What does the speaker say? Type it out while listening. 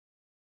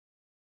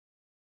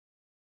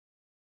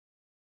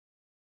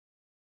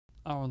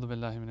أعوذ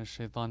بالله من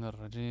الشيطان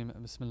الرجيم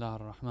بسم الله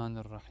الرحمن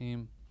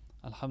الرحيم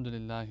الحمد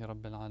لله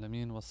رب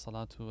العالمين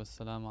والصلاة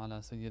والسلام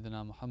على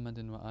سيدنا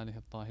محمد وآله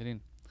الطاهرين.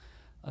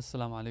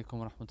 Assalamu alaikum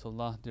wa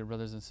rahmatullah, dear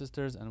brothers and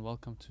sisters, and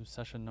welcome to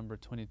session number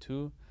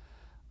 22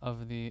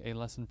 of the A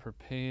Lesson Per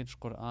Page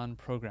Quran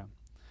program.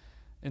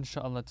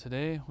 Inshallah,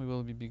 today we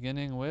will be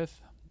beginning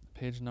with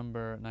page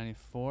number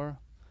 94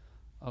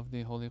 of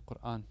the Holy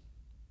Quran.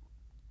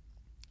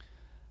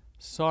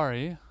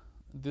 Sorry,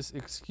 this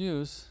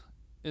excuse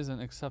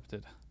isn't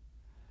accepted.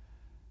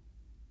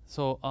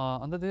 So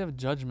on the day of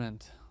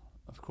judgment,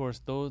 of course,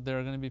 there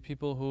are going to be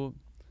people who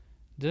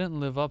didn't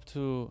live up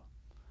to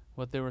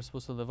what they were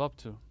supposed to live up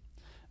to.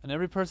 And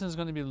every person is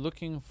going to be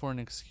looking for an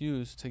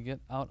excuse to get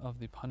out of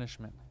the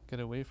punishment, get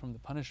away from the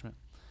punishment.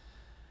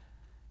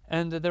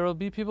 And there will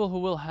be people who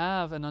will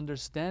have an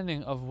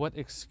understanding of what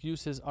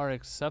excuses are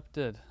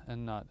accepted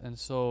and not. And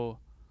so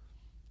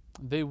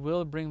they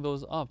will bring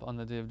those up on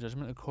the day of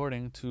judgment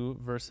according to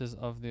verses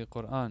of the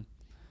Quran.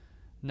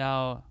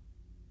 Now,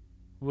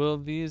 will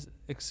these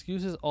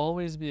excuses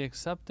always be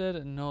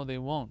accepted? No, they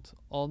won't.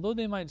 Although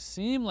they might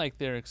seem like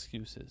they're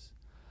excuses,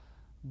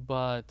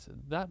 but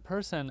that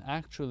person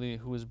actually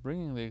who was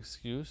bringing the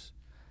excuse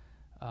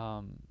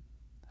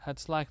had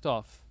slacked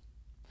off,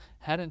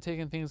 hadn't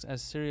taken things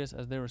as serious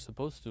as they were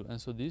supposed to.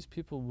 And so these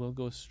people will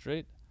go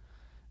straight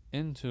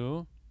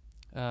into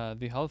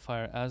the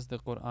hellfire, as the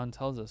Quran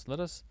tells us.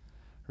 Let us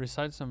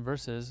recite some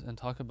verses and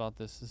talk about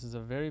this. This is a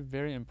very,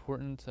 very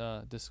important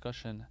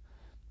discussion.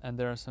 And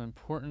there are some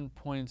important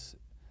points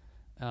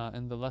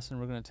in the lesson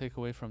we're going to take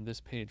away from this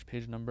page,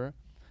 page number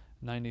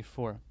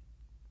 94.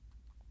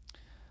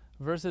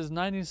 Verses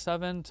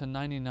 97 to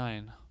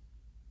 99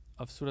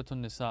 of Surah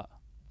An-Nisa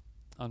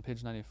on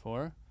page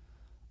 94.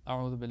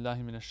 أعوذ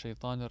بالله من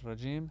الشيطان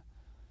الرجيم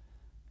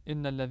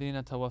إن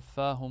الذين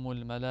توفاهم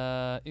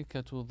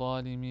الملائكة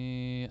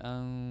ظالمي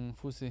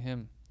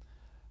أنفسهم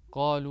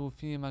قالوا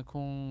فيما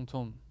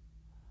كنتم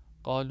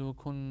قالوا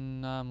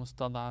كنا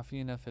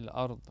مستضعفين في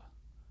الأرض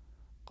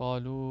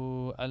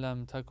قالوا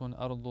ألم تكن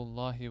أرض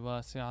الله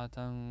واسعة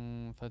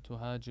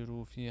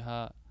فتهاجروا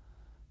فيها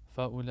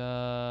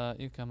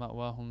فأولئك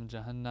مأواهم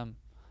جهنم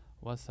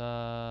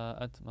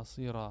وساءت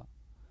مصيرا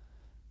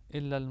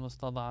إلا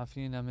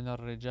المستضعفين من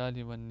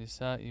الرجال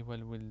والنساء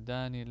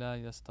والولدان لا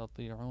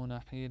يستطيعون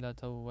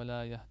حيلة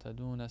ولا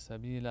يهتدون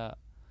سبيلا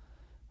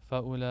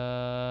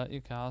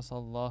فأولئك عسى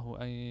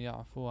الله أن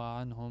يعفو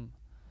عنهم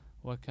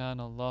وكان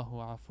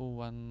الله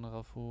عفوا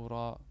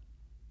غفورا.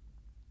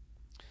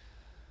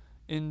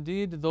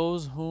 Indeed,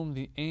 those whom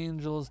the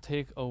angels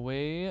take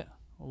away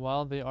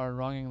while they are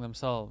wronging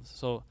themselves.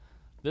 So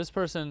this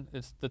person,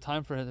 it's the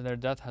time for their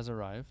death has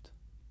arrived.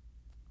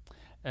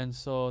 And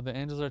so the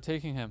angels are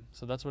taking him.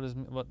 So that's what is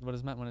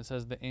meant when it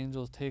says the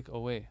angels take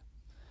away.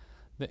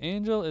 The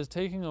angel is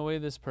taking away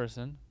this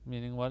person,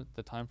 meaning what?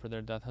 The time for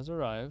their death has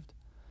arrived.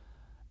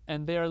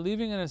 And they are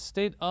leaving in a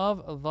state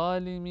of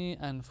ظَالِمِي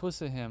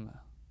أَنفُسِهِمْ.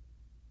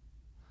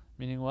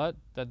 Meaning what?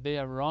 That they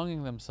are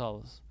wronging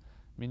themselves.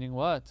 Meaning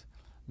what?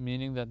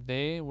 Meaning that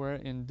they were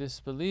in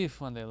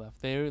disbelief when they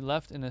left. They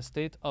left in a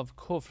state of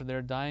kufr.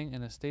 They're dying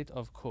in a state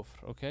of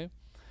kufr. Okay?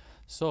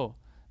 So,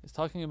 it's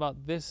talking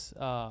about this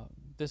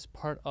this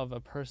part of a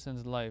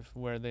person's life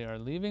where they are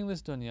leaving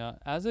this dunya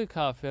as a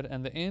kafir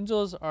and the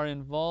angels are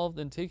involved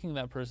in taking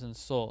that person's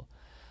soul.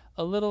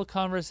 A little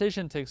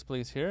conversation takes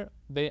place here.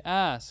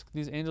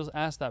 These angels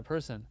ask that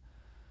person,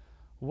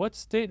 what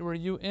state were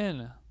you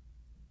in?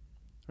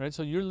 Right?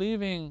 So you're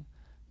leaving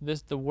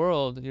the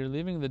world, you're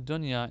leaving the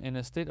dunya in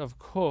a state of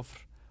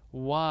kufr.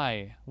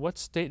 Why? What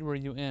state were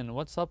you in?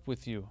 What's up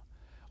with you?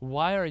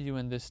 Why are you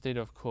in this state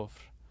of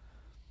kufr?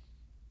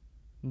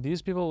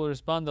 These people will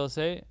respond, they'll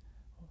say,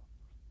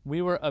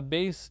 we were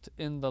abased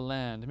in the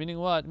land. Meaning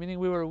what? Meaning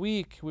we were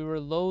weak, we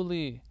were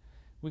lowly,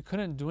 we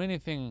couldn't do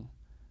anything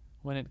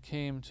when it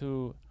came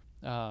to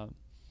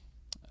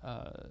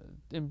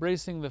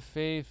embracing the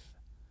faith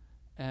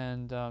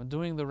and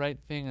doing the right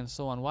thing and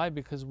so on. Why?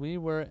 Because we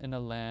were in a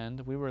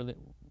land, we were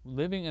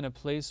living in a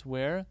place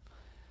where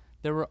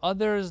there were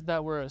others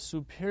that were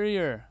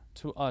superior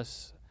to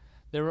us.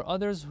 There were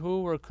others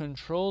who were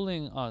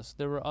controlling us.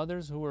 There were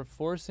others who were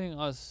forcing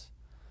us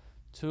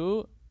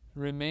to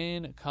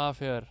remain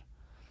kafir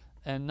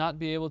and not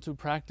be able to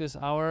practice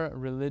our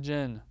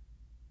religion.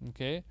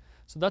 Okay?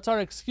 So that's our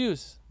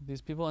excuse.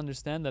 These people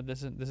understand that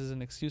this is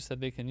an excuse that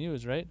they can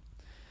use, right?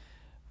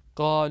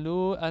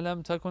 قَالُوا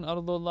أَلَمْ تَكُنْ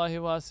أَرْضُ اللَّهِ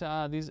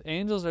وَاسِعًا. These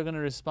angels are going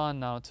to respond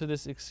now to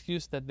this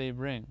excuse that they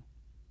bring.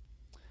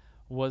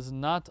 Was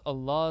not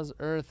Allah's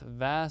earth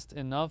vast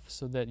enough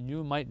so that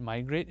you might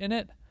migrate in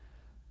it?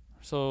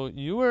 So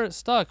you were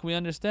stuck. We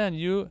understand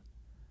you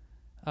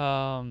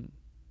had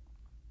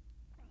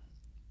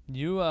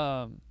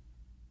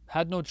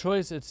no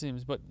choice, it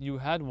seems, but you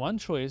had one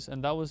choice,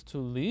 and that was to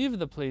leave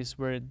the place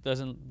where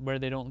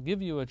they don't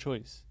give you a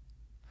choice.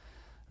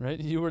 Right?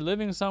 You were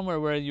living somewhere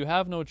where you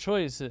have no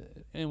choice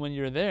when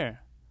you're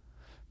there.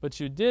 But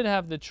you did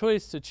have the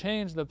choice to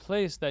change the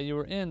place that you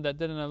were in that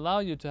didn't allow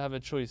you to have a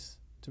choice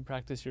to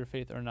practice your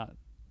faith or not.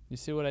 You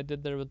see what I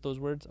did there with those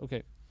words?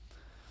 Okay.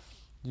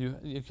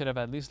 You could have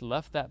at least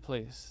left that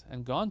place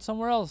and gone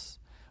somewhere else.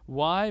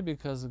 Why?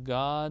 Because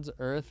God's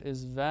earth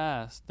is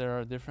vast. There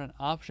are different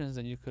options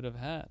that you could have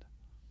had.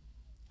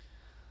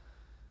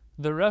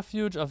 The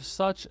refuge of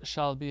such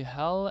shall be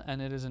hell,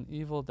 and it is an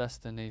evil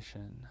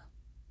destination.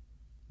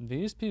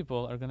 These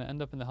people are going to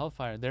end up in the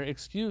hellfire. Their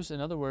excuse,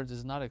 in other words,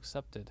 is not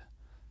accepted.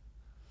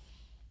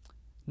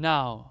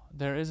 Now,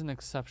 there is an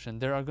exception.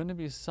 There are going to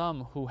be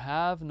some who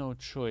have no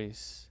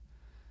choice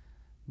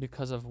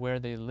because of where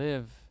they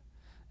live.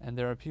 And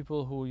there are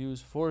people who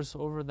use force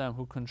over them,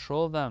 who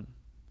control them,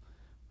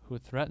 who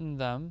threaten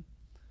them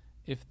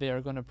if they are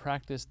going to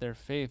practice their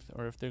faith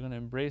or if they're going to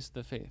embrace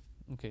the faith.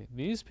 Okay,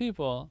 these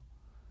people,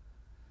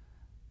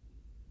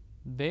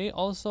 they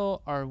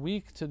also are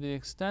weak to the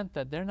extent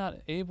that they're not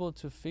able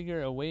to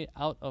figure a way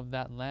out of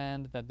that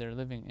land that they're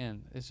living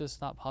in. It's just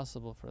not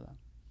possible for them.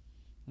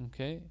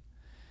 Okay?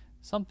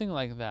 Something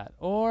like that.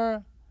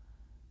 Or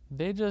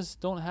they just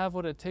don't have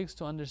what it takes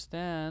to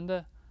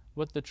understand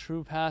what the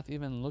true path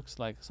even looks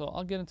like. So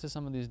I'll get into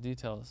some of these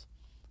details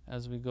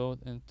as we go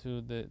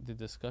into the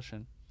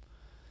discussion.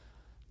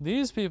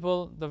 These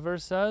people, the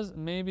verse says,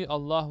 maybe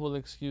Allah will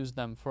excuse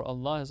them, for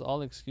Allah is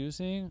all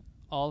excusing,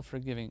 all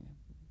forgiving.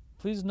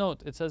 Please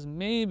note, it says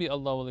maybe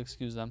Allah will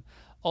excuse them.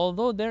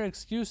 Although their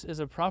excuse is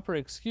a proper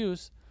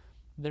excuse,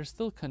 there's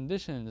still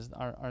conditions,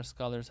 our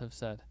scholars have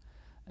said.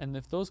 And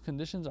if those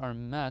conditions are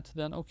met,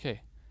 then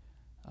okay,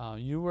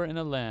 you were in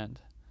a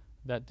land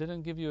that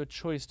didn't give you a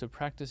choice to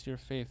practice your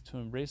faith, to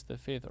embrace the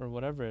faith or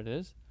whatever it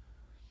is,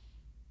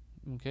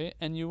 okay,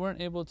 and you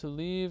weren't able to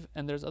leave,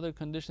 and there's other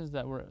conditions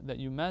that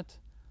you met,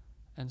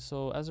 and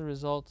so as a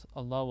result,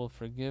 Allah will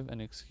forgive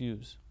and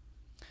excuse.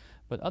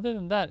 But other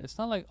than that, it's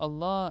not like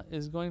Allah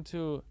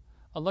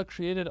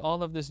created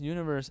all of this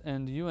universe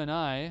and you and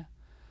I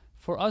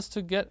for us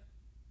to get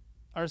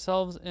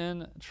ourselves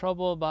in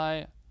trouble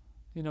by,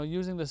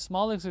 using the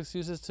smallest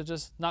excuses to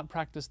just not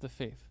practice the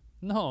faith.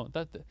 No,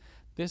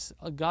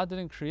 God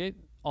didn't create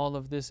all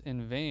of this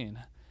in vain.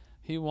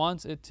 He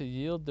wants it to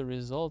yield the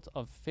result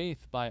of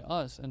faith by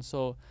us. And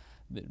so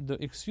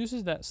the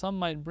excuses that some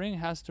might bring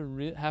have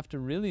to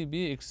really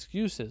be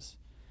excuses.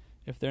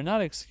 If they're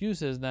not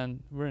excuses,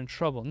 then we're in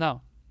trouble.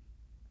 Now,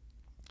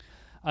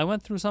 I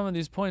went through some of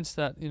these points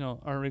that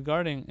are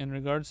in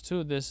regards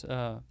to this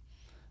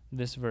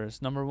this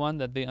verse. Number one,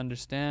 that they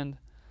understand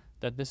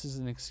that this is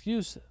an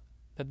excuse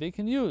that they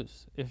can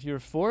use. If you're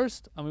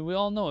forced, we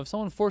all know if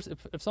someone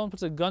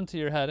puts a gun to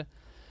your head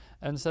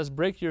and says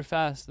break your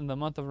fast in the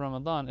month of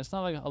Ramadan, it's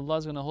not like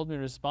Allah's going to hold me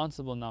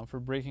responsible now for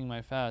breaking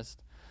my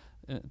fast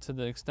to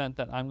the extent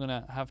that I'm going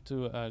to have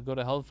to go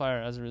to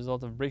hellfire as a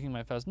result of breaking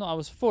my fast. No, I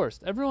was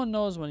forced. Everyone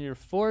knows when you're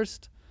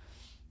forced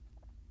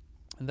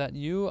that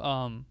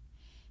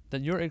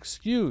you're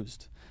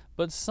excused.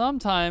 But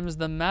sometimes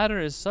the matter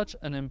is such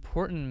an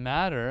important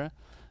matter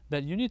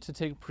that you need to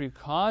take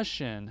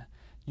precaution.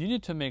 You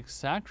need to make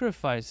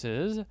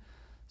sacrifices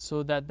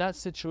so that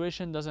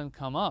situation doesn't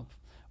come up,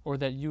 or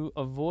that you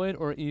avoid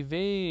or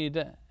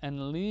evade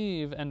and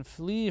leave and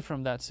flee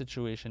from that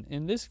situation.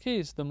 In this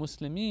case, the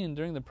Muslimin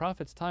during the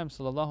Prophet's time,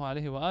 sallallahu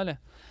alaihi wasallam,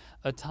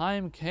 a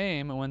time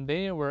came when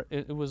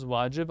it was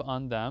wajib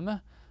on them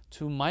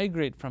to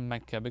migrate from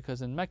Mecca,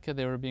 because in Mecca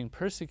they were being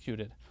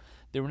persecuted.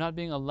 They were not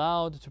being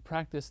allowed to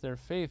practice their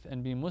faith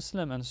and be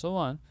Muslim and so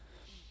on.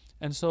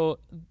 And so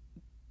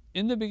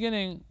in the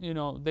beginning,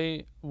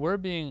 they were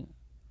being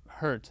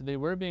hurt, they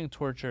were being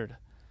tortured.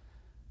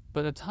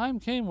 But a time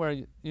came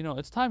where,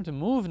 it's time to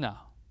move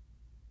now.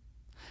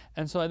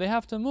 And so they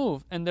have to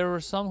move. And there were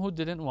some who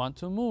didn't want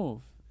to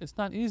move. It's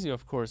not easy,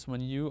 of course,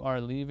 when you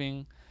are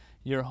leaving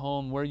your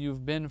home where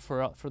you've been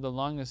for the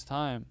longest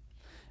time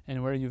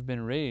and where you've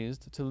been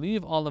raised, to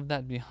leave all of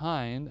that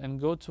behind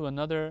and go to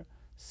another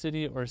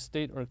city or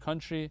state or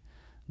country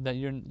that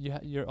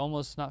you're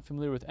almost not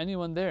familiar with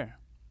anyone there.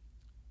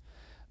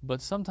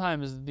 But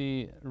sometimes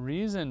the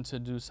reason to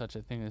do such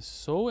a thing is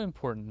so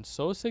important,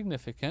 so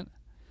significant,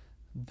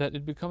 that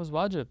it becomes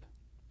wajib.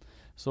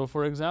 So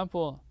for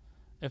example,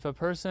 if a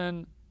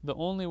person, the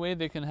only way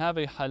they can have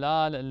a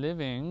halal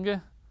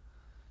living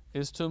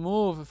is to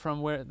move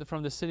from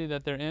the city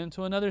that they're in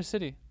to another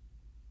city,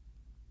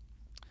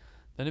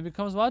 then it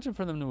becomes wajib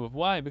for them to move.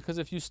 Why? Because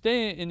if you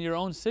stay in your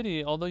own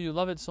city, although you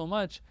love it so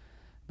much,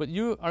 but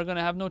you are going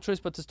to have no choice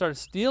but to start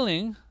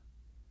stealing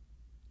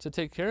to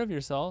take care of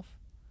yourself.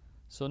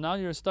 So now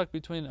you're stuck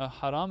between a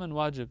haram and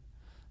wajib.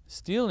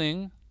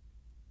 Stealing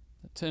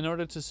in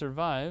order to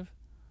survive,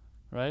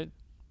 right?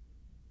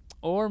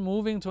 Or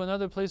moving to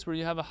another place where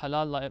you have a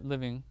halal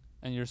living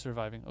and you're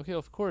surviving. Okay,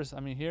 of course,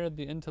 here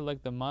the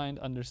intellect, the mind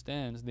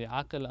understands, the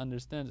aql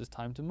understands it's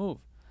time to move.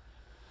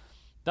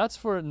 That's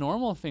for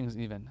normal things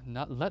even,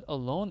 not let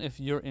alone if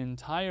your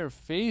entire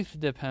faith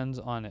depends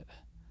on it.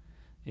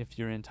 If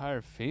your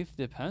entire faith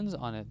depends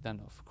on it,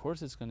 then of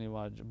course it's going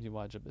to be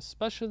wajib,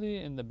 especially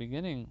in the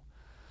beginning,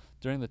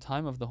 during the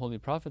time of the Holy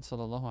Prophet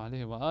sallallahu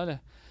alaihi wasallam.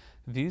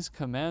 These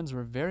commands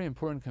were very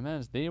important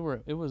commands. It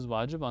was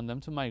wajib on them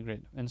to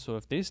migrate. And so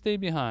if they stay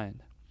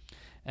behind,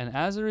 and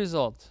as a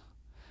result,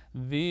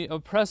 the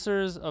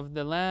oppressors of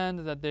the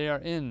land that they are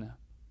in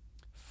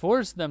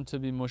force them to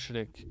be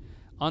mushrik.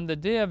 On the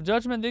day of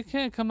judgment, they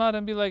can't come out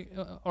and be like,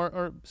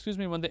 or excuse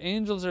me, when the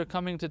angels are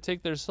coming to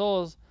take their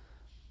souls,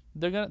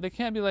 they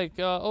can't be like,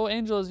 oh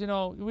angels,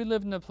 we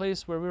lived in a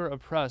place where we were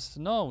oppressed.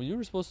 No, you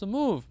were supposed to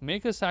move,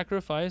 make a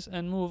sacrifice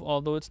and move,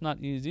 although it's not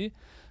easy,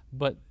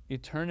 but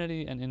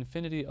eternity and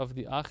infinity of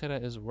the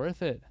akhirah is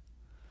worth it.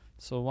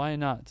 So why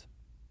not?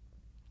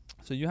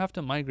 So you have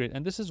to migrate,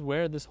 and this is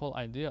where this whole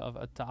idea of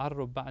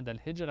at-ta'arrub ba'd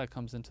al-hijrah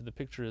comes into the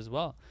picture as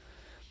well.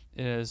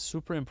 It is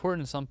super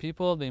important. Some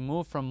people, they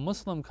move from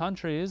Muslim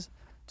countries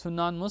to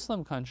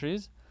non-Muslim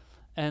countries,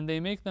 and they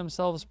make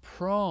themselves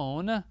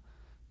prone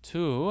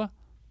to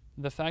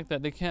the fact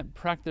that they can't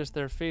practice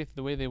their faith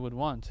the way they would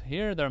want.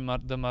 Here, the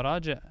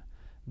maraja,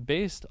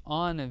 based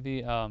on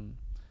the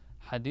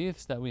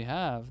hadiths that we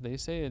have, they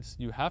say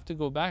you have to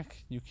go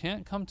back. You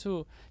can't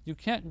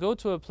go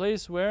to a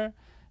place where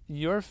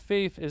your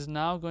faith is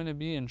now going to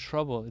be in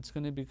trouble. It's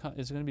going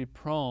to be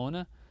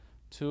prone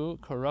to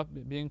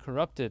being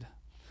corrupted.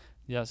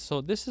 Yes,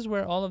 so this is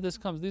where all of this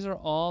comes. These are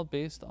all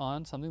based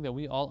on something that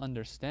we all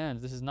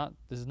understand. This is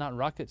not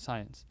rocket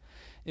science.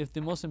 If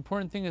the most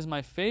important thing is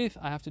my faith,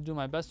 I have to do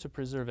my best to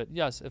preserve it.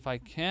 Yes, if I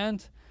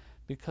can't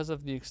because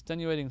of the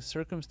extenuating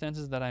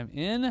circumstances that I'm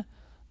in,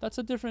 that's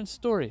a different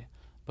story.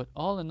 But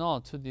all in all,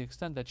 to the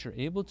extent that you're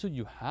able to,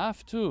 you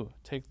have to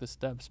take the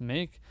steps,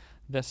 make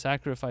the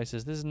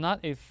sacrifices. This is not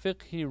a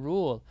fiqhi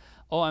rule.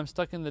 Oh, I'm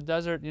stuck in the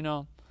desert,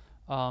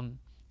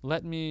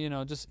 let me,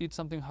 just eat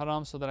something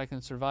haram so that I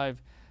can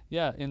survive.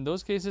 Yeah, in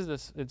those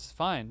cases, it's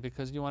fine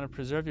because you want to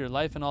preserve your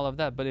life and all of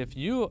that. But if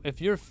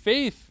your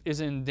faith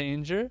is in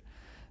danger,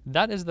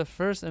 that is the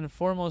first and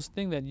foremost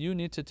thing that you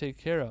need to take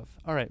care of.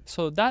 All right,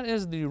 so that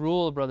is the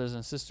rule, brothers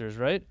and sisters,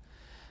 right?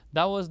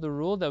 That was the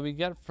rule that we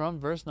get from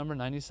verse number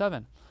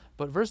 97.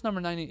 But verse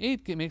number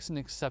 98 makes an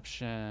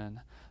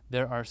exception.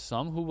 There are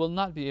some who will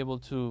not be able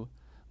to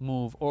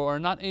move or are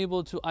not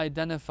able to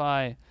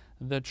identify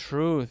the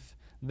truth.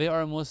 They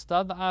are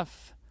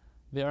mustad'af.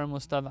 They are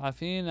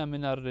mustad'afina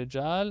min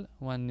ar-rijal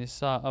wan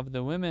nisa, of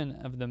the women,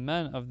 of the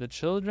men, of the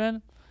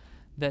children,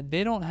 that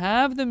they don't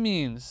have the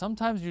means.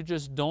 Sometimes you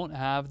just don't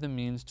have the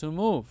means to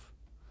move.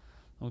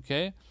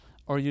 Okay?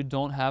 Or you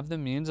don't have the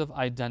means of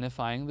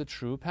identifying the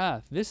true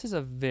path. This is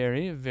a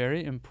very,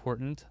 very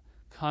important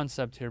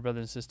concept here,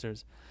 brothers and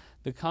sisters.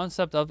 The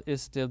concept of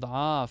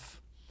istid'af.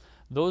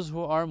 Those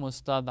who are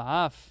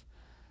mustad'af.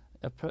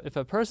 If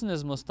a person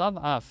is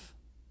mustad'af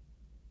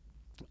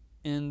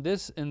in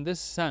this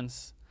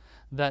sense,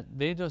 that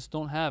they just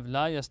don't have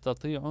لا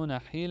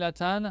يستطيعون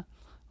حيلة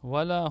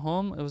ولا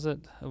هم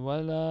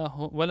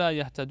ولا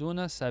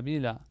يهتدون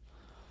سبيلا.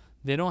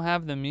 They don't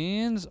have the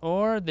means,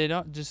 or they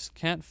just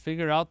can't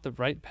figure out the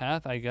right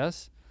path, I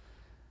guess.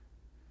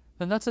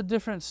 Then that's a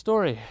different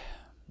story.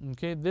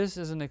 Okay, this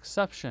is an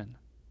exception.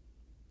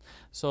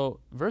 So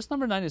verse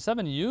number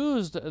 97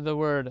 used the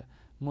word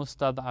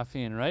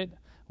mustad'afin, right?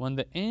 When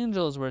the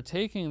angels were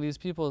taking these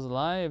people's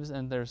lives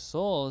and their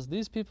souls,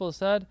 these people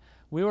said,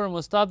 we were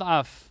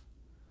mustad'af.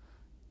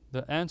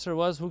 The answer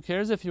was, who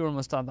cares if you were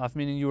mustad'af,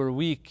 meaning you were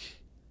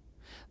weak.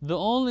 The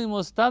only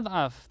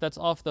mustad'af that's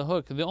off the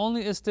hook, the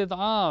only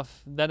istid'af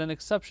that an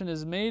exception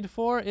is made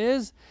for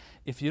is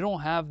if you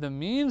don't have the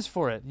means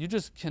for it. You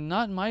just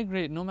cannot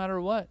migrate no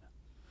matter what.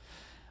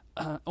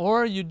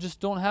 Or you just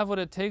don't have what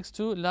it takes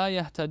to la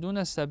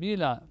yahtaduna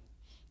sabila.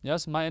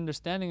 Yes, my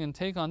understanding and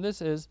take on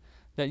this is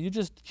that you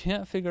just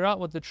can't figure out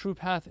what the true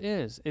path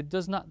is. It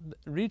does not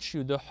reach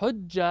you. The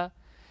hujjah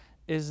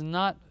is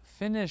not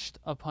finished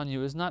upon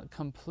you, is not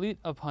complete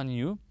upon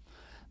you.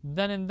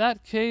 Then in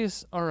that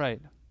case, all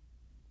right,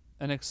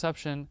 an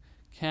exception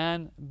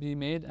can be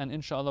made and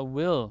inshallah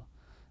will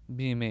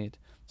be made.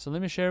 So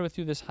let me share with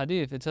you this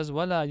hadith. It says,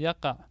 وَلَا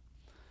يَقَعْ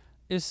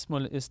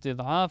اسم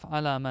الاستضعاف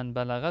على من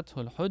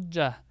بلغته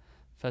الحجة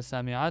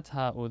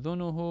فسمعتها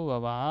أذنه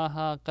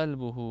ووعاها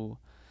قلبه.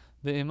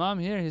 The Imam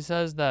here, he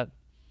says that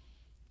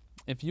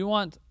if you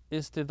want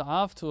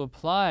istid'af to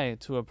apply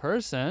to a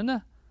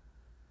person,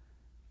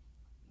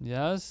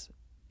 yes,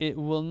 it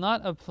will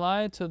not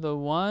apply to the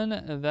one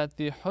that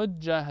the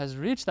hujjah has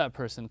reached that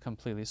person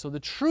completely. So the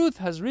truth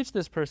has reached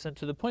this person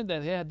to the point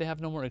that they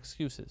have no more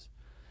excuses.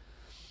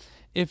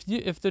 If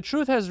the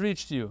truth has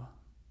reached you,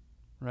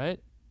 right,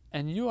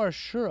 and you are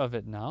sure of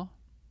it now,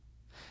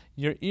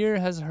 your ear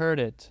has heard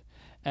it,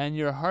 and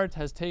your heart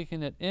has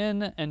taken it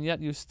in, and yet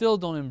you still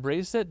don't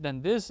embrace it,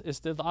 then this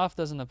istid'af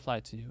doesn't apply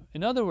to you.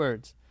 In other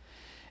words,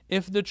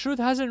 if the truth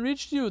hasn't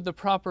reached you the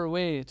proper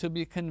way to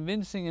be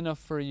convincing enough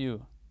for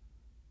you,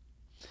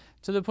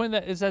 to the point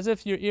that it's as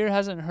if your ear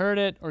hasn't heard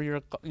it or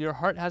your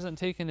heart hasn't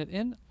taken it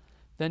in,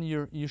 then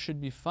you should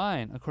be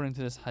fine according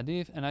to this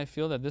hadith. And I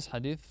feel that this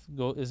hadith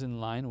is in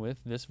line with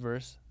this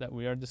verse that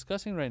we are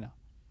discussing right now.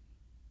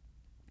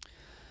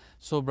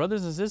 So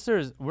brothers and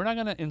sisters, we're not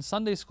going to, in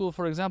Sunday school,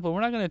 for example,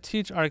 we're not going to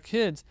teach our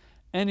kids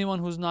anyone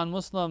who's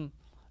non-Muslim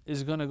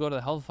is going to go to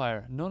the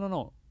hellfire.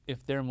 No.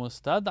 If they're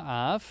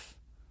mustad'af,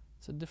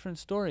 it's a different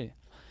story.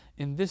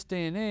 In this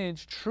day and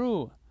age,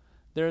 true,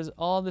 there's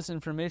all this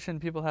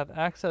information people have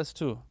access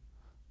to.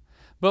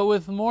 But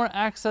with more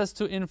access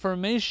to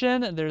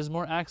information, there's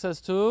more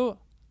access to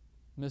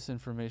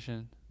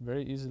misinformation.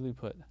 Very easily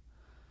put.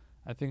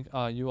 I think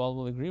you all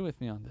will agree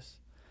with me on this.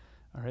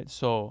 All right,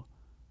 so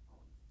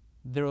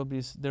there will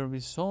be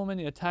so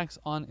many attacks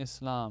on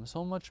Islam,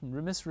 so much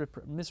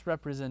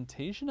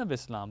misrepresentation of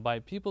Islam by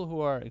people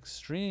who are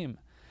extreme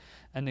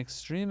and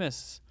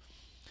extremists,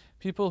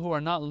 people who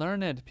are not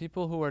learned,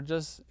 people who are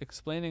just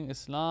explaining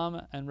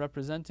Islam and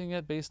representing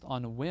it based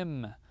on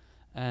whim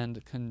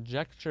and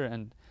conjecture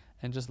and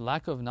just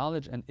lack of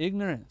knowledge and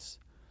ignorance.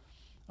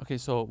 Okay,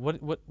 so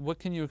what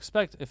can you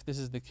expect if this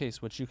is the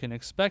case? What you can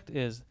expect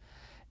is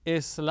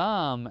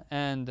Islam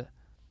and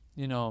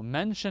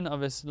mention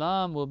of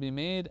Islam will be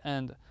made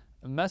and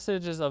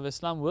messages of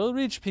Islam will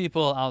reach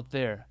people out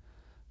there.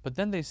 But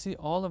then they see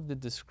all of the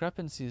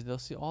discrepancies, they'll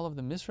see all of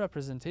the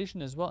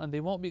misrepresentation as well, and they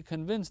won't be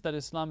convinced that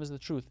Islam is the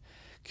truth.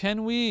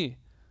 Can we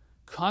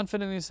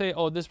confidently say,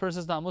 oh, this person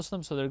is not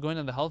Muslim, so they're going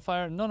to the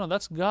hellfire? No,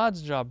 that's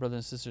God's job, brothers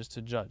and sisters,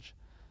 to judge,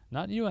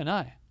 not you and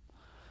I.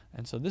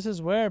 And so this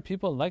is where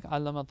people like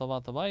Allama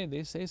Tabatabai,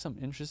 they say some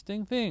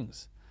interesting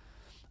things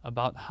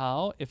about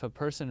how if a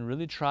person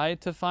really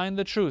tried to find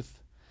the truth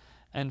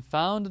and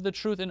found the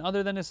truth in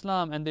other than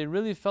Islam, and they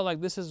really felt like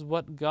this is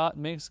what God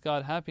makes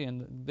God happy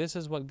and this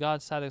is what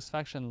God's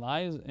satisfaction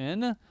lies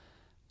in,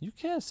 you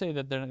can't say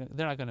that they're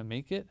not going to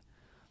make it,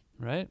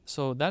 right?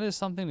 So that is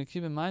something to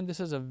keep in mind. This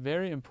is a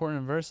very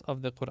important verse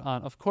of the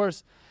Quran. Of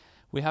course,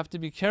 we have to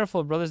be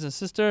careful, brothers and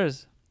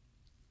sisters,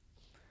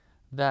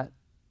 that,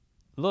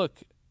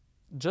 look,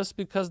 just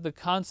because the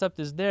concept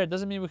is there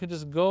doesn't mean we can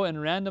just go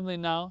and randomly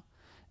now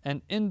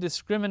and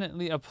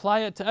indiscriminately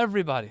apply it to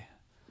everybody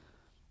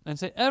and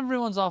say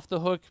everyone's off the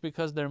hook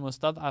because they're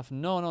mustad'af.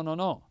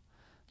 No.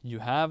 You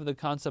have the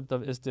concept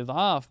of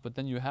istid'af, but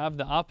then you have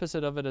the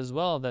opposite of it as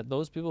well, that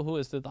those people who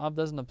istid'af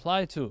doesn't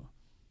apply to.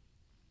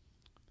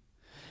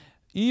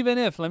 Even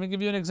if, let me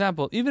give you an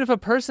example, even if a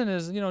person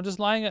is, just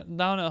lying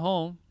down at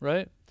home,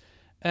 right,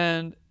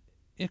 and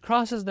it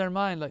crosses their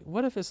mind, like,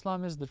 what if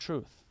Islam is the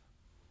truth?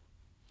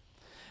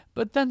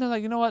 But then they're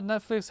like, you know what,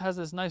 Netflix has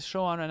this nice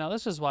show on right now,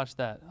 let's just watch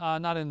that.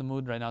 Not in the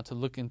mood right now to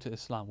look into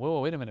Islam.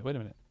 Whoa, wait a minute.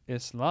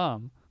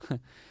 Islam,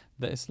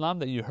 the Islam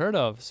that you heard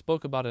of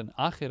spoke about an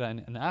akhirah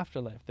and an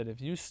afterlife, that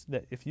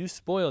if you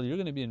spoil, you're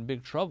going to be in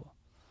big trouble.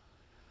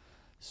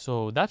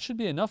 So that should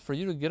be enough for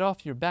you to get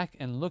off your back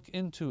and look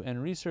into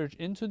and research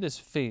into this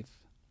faith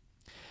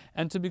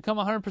and to become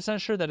 100%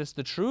 sure that it's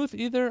the truth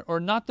either or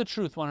not the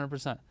truth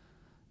 100%.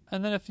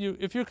 And then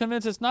if you're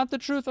convinced it's not the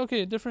truth,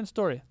 okay, different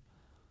story.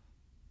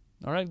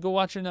 All right, go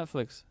watch your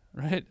Netflix,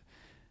 right?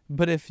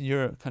 But if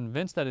you're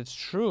convinced that it's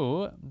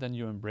true, then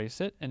you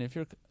embrace it. And if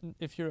you're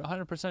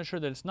 100%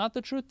 sure that it's not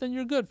the truth, then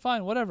you're good,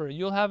 fine, whatever.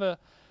 You'll have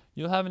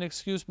an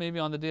excuse maybe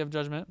on the Day of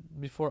Judgment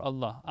before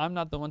Allah. I'm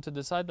not the one to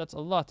decide, that's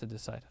Allah to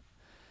decide.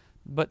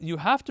 But you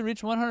have to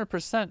reach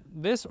 100%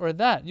 this or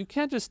that. You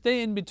can't just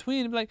stay in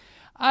between and be like,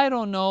 I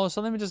don't know,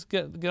 so let me just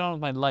get on with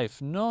my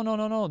life.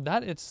 No.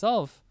 That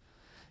itself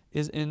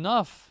is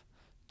enough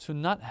to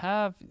not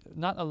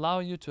allow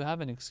you to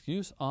have an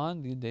excuse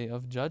on the Day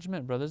of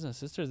Judgment, brothers and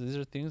sisters. These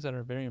are things that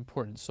are very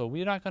important. So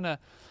we're not going to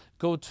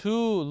go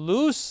too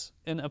loose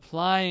in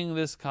applying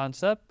this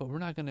concept, but we're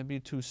not going to be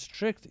too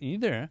strict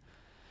either.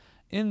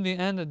 In the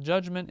end, the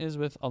judgment is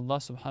with Allah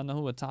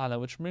subhanahu wa ta'ala,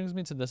 which brings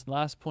me to this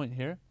last point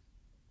here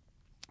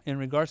in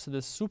regards to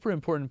this super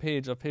important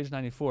page of page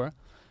 94,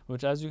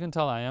 which, as you can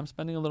tell, I am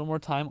spending a little more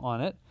time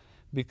on it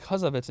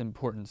because of its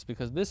importance,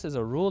 because this is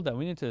a rule that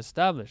we need to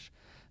establish.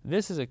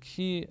 This is a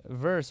key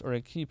verse or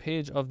a key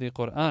page of the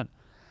Quran.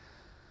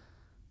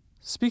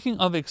 Speaking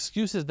of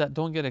excuses that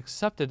don't get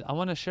accepted, I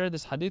want to share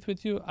this hadith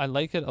with you. I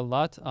like it a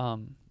lot,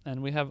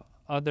 and we have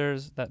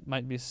others that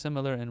might be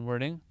similar in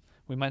wording.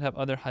 We might have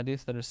other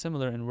hadiths that are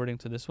similar in wording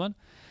to this one.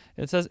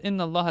 It says, إِنَّ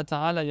اللَّهَ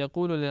تَعَالَى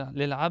يَقُولُ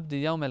لِلْعَبْدِ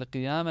يَوْمَ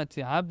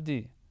الْقِيَامَةِ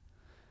عَبْدِي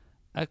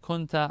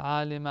أَكُنْتَ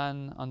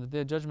عَالِمًا. On the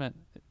Day of Judgment,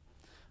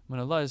 when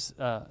Allah is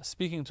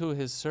speaking to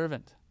His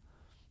servant,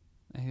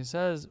 and He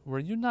says, were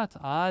you not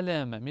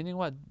alim? Meaning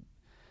what?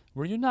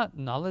 Were you not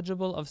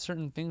knowledgeable of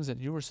certain things that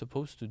you were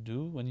supposed to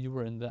do when you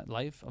were in that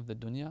life of the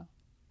dunya?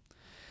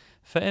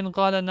 فَإِنْ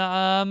قَالَ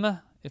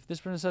نَعَامَ. If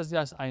this person says,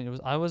 yes,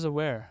 I was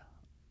aware,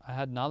 I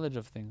had knowledge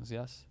of things,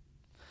 yes.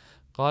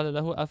 قَالَ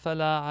لَهُ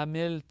أَفَلَا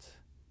عَمِلْتَ.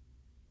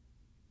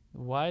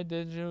 Why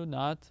did you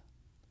not,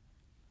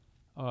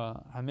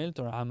 عملت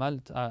or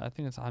عملت, I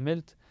think it's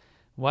عملت.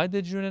 Why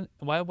did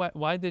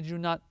you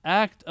not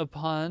act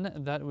upon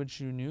that which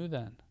you knew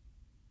then?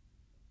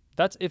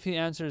 That's if he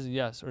answers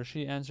yes, or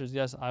she answers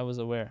yes, I was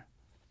aware.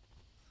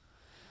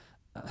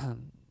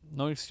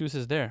 No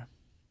excuses there.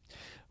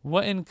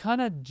 وَإِنْ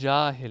كَانَ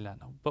جَاهِلًا.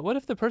 But what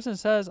if the person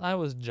says, I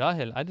was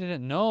jahil, I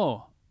didn't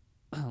know?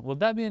 Will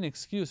that be an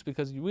excuse?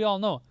 Because we all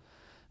know,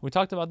 we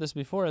talked about this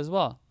before as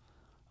well.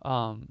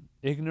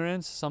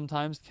 Ignorance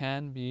sometimes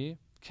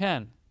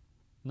can,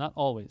 not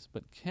always,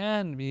 but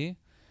can be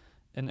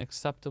an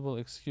acceptable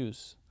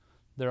excuse.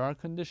 There are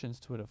conditions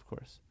to it, of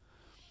course.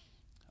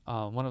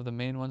 One of the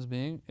main ones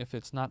being if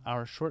it's not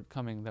our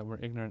shortcoming that we're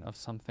ignorant of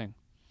something.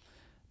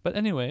 But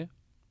anyway,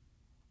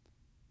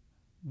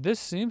 this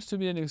seems to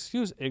be an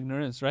excuse,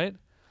 ignorance, right?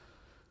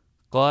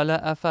 قال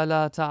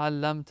أفلا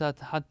تعلمت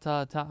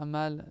حتى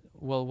تعمل.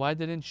 Well, why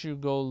didn't you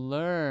go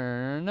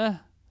learn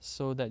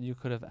so that you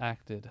could have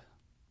acted?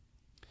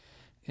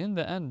 In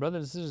the end,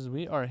 brothers and sisters,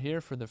 we are here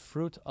for the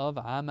fruit of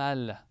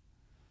amal.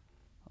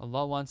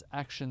 Allah wants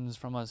actions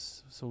from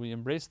us. So we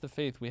embrace the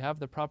faith, we have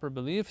the proper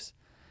beliefs,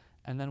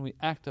 and then we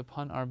act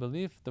upon our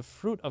belief. The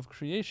fruit of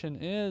creation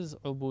is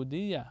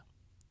ubudiyya.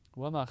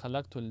 وَمَا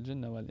خَلَقْتُ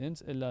الْجِنَّ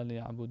وَالْإِنسَ إِلَّا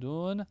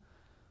لِيَعْبُدُونَ.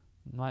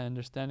 My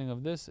understanding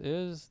of this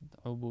is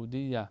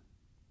ubudiyya.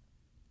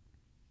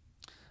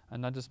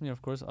 And not just me,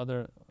 of course,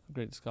 other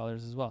great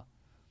scholars as well.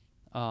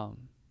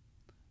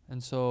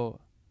 And so,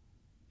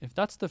 if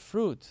that's the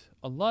fruit,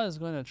 Allah is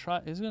going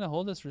to He's going to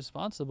hold us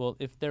responsible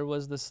if there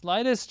was the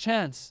slightest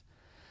chance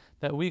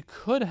that we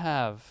could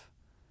have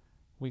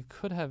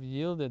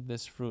yielded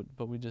this fruit,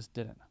 but we just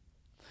didn't.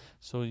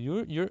 So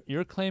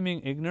you're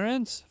claiming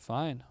ignorance,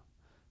 fine.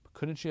 But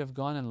couldn't you have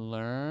gone and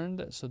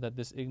learned so that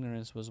this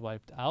ignorance was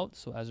wiped out?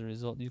 So as a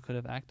result, you could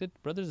have acted.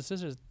 Brothers and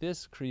sisters,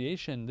 this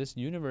creation, this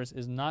universe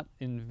is not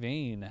in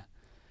vain.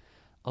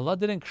 Allah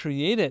didn't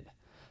create it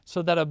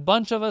so that a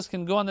bunch of us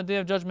can go on the Day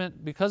of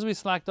Judgment because we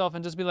slacked off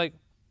and just be like,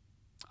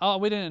 oh,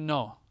 we didn't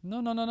know. No.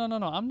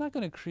 I'm not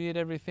going to create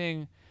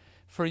everything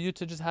for you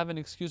to just have an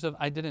excuse of,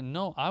 I didn't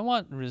know. I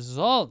want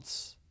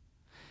results.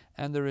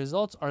 And the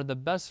results are the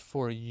best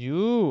for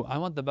you. I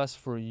want the best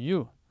for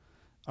you.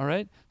 All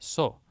right?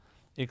 So,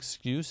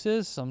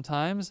 excuses,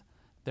 sometimes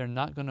they're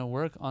not going to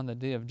work on the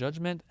Day of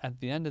Judgment. At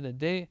the end of the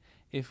day,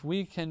 if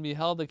we can be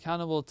held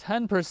accountable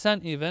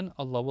 10% even,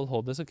 Allah will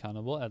hold us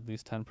accountable at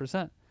least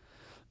 10%.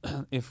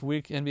 If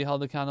we can be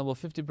held accountable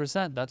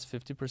 50%, that's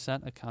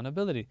 50%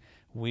 accountability.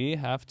 We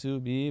have to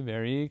be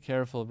very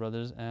careful,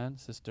 brothers and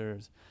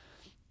sisters,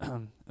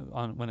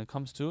 when it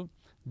comes to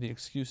the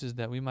excuses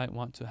that we might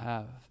want to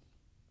have.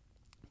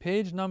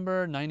 Page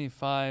number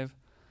 95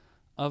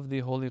 of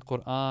the Holy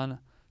Quran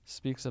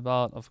speaks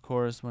about, of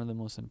course, one of the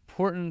most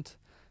important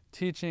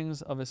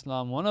teachings of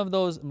Islam, one of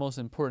those most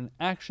important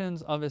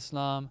actions of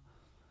Islam,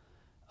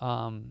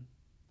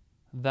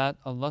 that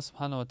Allah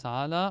subhanahu wa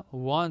ta'ala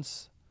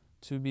wants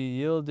to be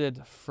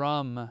yielded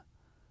from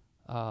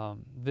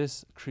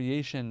this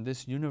creation,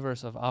 this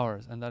universe of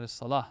ours, and that is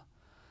salah.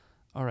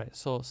 Alright,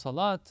 so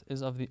salat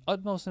is of the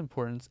utmost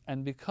importance,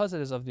 and because it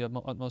is of the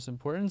utmost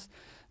importance,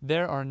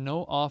 there are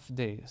no off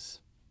days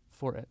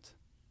for it.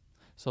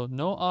 So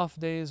no off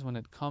days when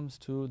it comes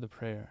to the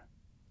prayer.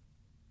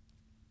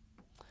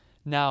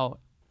 Now,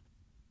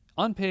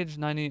 on page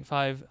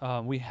 95,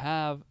 we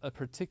have a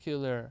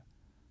particular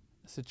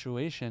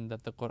situation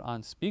that the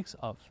Quran speaks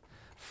of,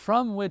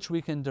 from which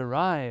we can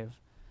derive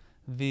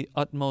the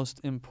utmost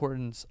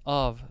importance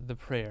of the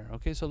prayer.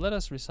 Okay, so let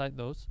us recite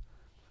those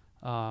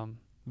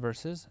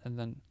verses and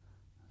then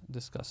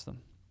discuss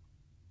them.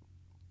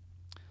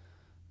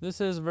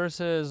 This is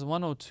verses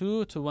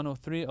 102 to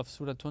 103 of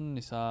Surah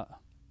An-Nisa.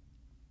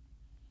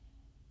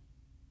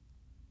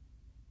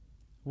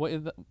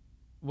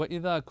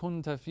 وَإِذَا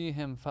كُنْتَ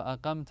فِيهِمْ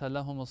فَأَقَمْتَ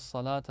لَهُمُ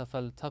الصَّلَاةَ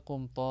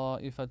فَلْتَقُمْ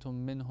طَائِفَةٌ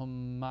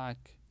مِّنْهُمْ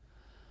مَعَكَ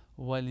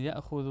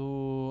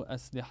وَلْيَأْخُذُوا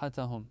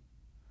أَسْلِحَتَهُمْ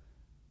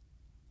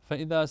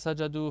فإذا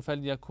سجدوا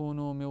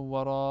فليكونوا من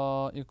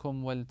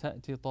ورائكم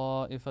ولتأت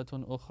طائفة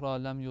أخرى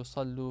لم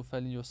يصلوا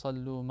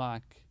فليصلوا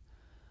معك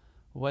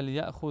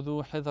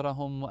وليأخذوا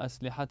حذرهم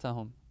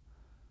وأسلحتهم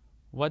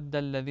ود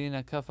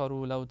الذين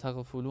كفروا لو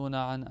تغفلون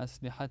عن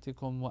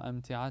أسلحتكم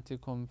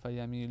وأمتعتكم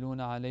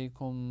فيميلون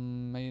عليكم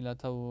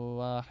ميلة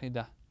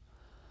واحدة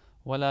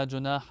ولا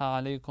جناح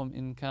عليكم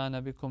إن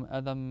كان بكم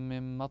أذى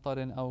من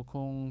مطر أو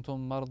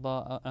كنتم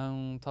مرضى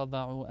أن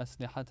تضعوا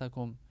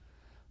أسلحتكم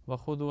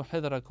وخذوا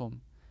حذركم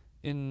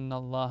إن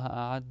الله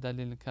أعد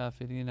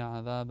للكافرين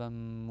عذابا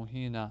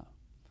مهينا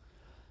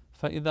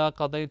فإذا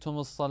قضيتم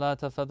الصلاة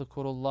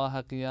فاذكروا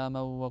الله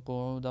قياما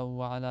وقعودا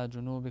وعلى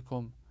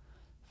جنوبكم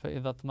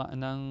فإذا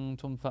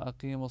اطمأننتم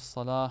فأقيموا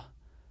الصلاة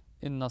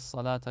إن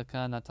الصلاة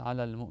كانت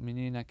على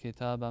المؤمنين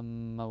كتابا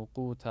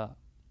موقوتا.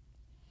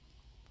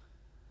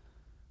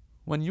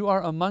 When you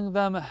are among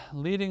them,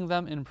 leading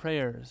them in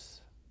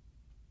prayers.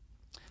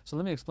 So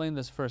let me explain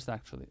this first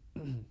actually.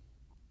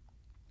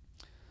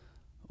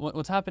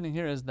 What's happening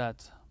here is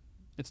that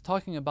it's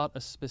talking about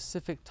a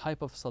specific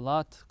type of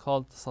salat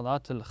called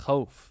Salat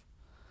al-Khawf.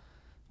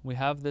 We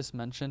have this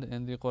mentioned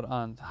in the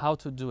Quran, how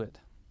to do it.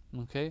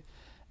 Okay?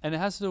 And it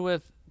has to do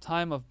with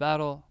time of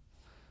battle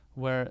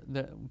where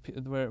the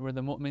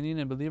mu'mineen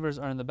and believers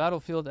are in the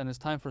battlefield and it's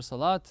time for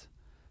salat,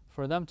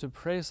 for them to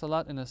pray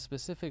salat in a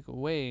specific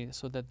way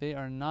so that they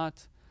are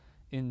not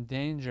in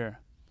danger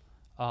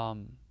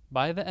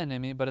by the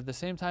enemy, but at the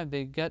same time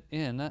they get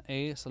in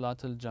a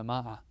salat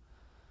al-jama'ah.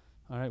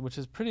 All right, which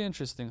is pretty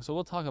interesting. So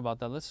we'll talk about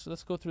that.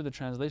 Let's go through the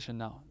translation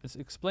now. It's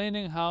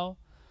explaining how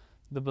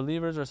the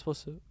believers are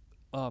supposed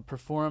to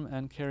perform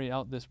and carry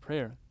out this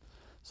prayer.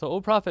 So,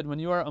 O Prophet, when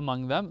you are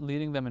among them,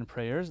 leading them in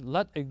prayers,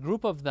 let a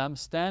group of them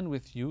stand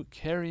with you,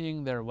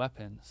 carrying their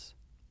weapons.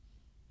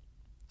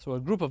 So a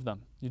group of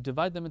them, you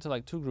divide them into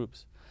like two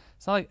groups.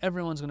 It's not like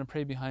everyone's going to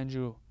pray behind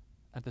you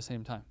at the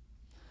same time.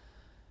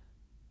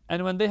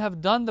 And when they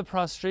have done the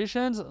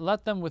prostrations,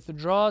 let them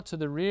withdraw to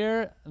the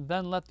rear,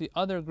 then let the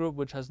other group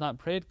which has not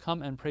prayed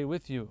come and pray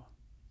with you,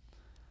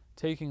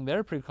 taking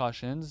their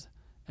precautions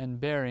and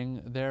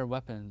bearing their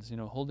weapons,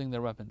 holding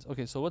their weapons.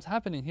 Okay, so what's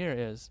happening here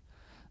is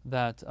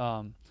that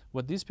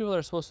what these people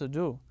are supposed to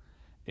do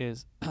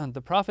is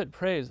the Prophet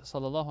prays,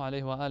 sallallahu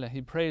alaihi wasallam,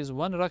 he prays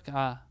 1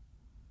 rak'ah.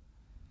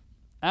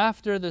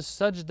 After the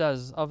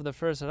sajdas of the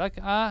first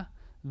rak'ah,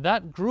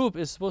 that group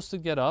is supposed to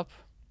get up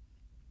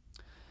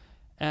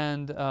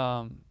and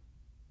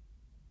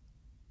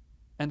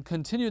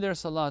continue their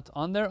salat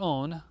on their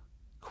own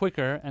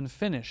quicker and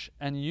finish,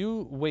 and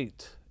you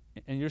wait,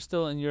 and you're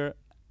still in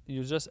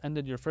you just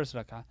ended your first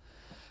rak'ah.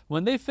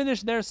 When they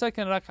finish their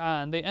second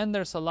rak'ah and they end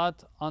their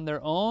salat on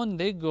their own,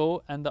 they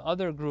go and the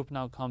other group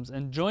now comes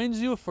and joins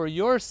you for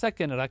your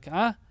second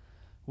rak'ah,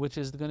 which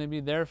is going to be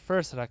their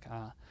first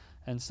rak'ah.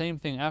 And same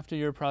thing, after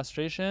your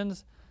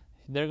prostrations,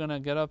 they're going to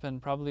get up and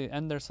probably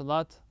end their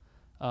salat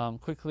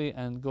quickly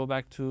and go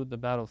back to the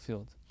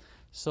battlefield.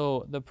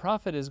 So the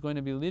Prophet is going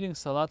to be leading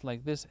salat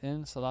like this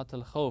in Salat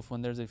al-Khawf,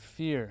 when there's a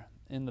fear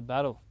in the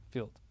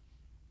battlefield.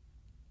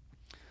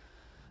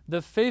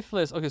 The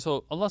faithless, okay,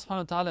 so Allah subhanahu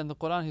wa ta'ala in the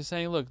Quran, He's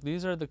saying, look,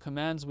 these are the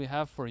commands we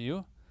have for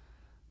you.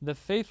 The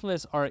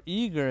faithless are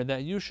eager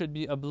that you should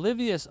be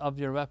oblivious of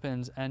your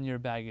weapons and your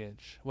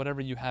baggage, whatever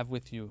you have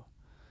with you,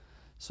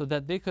 so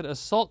that they could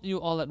assault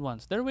you all at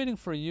once. They're waiting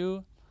for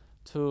you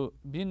to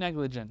be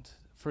negligent,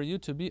 for you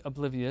to be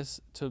oblivious,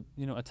 to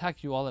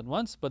attack you all at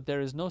once, but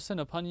there is no sin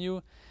upon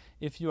you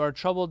if you are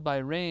troubled by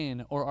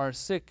rain or are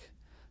sick,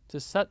 to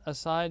set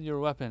aside your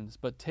weapons,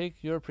 but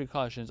take your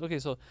precautions. Okay,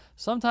 so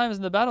sometimes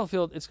in the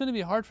battlefield, it's going to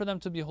be hard for them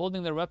to be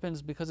holding their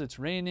weapons because it's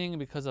raining,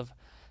 because of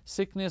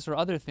sickness or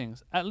other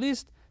things. At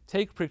least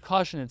take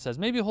precaution, it says.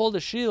 Maybe hold a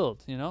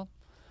shield,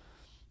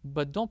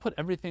 but don't put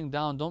everything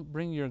down. Don't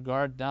bring your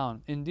guard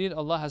down. Indeed,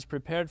 Allah has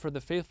prepared for the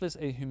faithless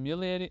a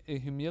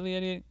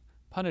humiliating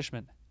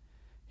punishment.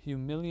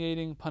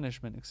 Humiliating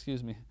punishment,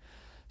 excuse me.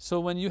 So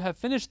when you have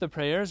finished the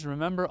prayers,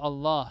 remember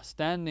Allah,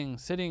 standing,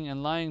 sitting,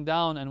 and lying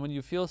down. And when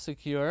you feel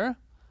secure,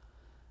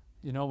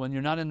 when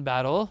you're not in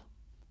battle,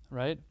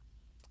 right?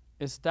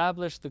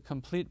 Establish the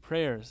complete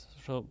prayers.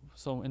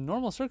 So in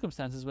normal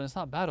circumstances, when it's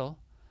not battle,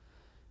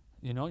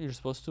 you're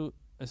supposed to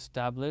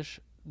establish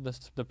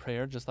the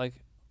prayer just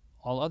like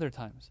all other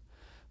times.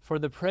 For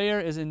the prayer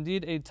is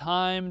indeed a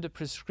timed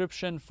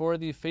prescription for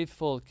the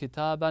faithful,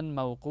 kitaban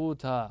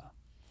mawquta.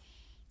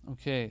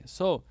 Okay,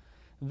 so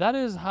that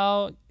is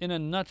how, in a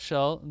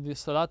nutshell, the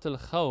Salat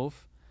al-Khawf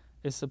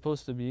is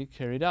supposed to be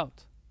carried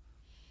out.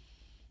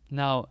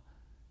 Now,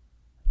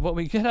 what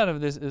we get out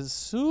of this is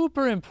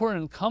super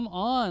important. Come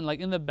on, like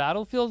in the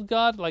battlefield,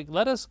 God,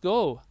 let us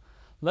go.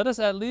 Let us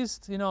at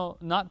least,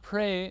 not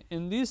pray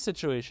in these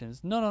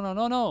situations.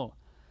 No.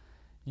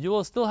 You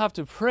will still have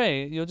to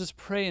pray. You'll just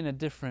pray in a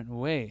different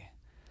way.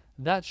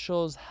 That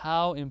shows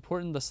how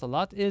important the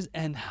Salat is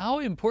and how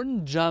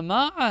important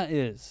Jama'ah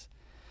is.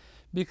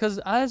 Because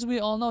as we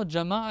all know,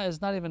 Jama'ah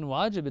is not even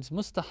wajib, it's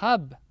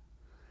mustahab.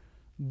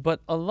 But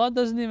Allah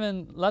doesn't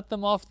even let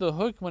them off the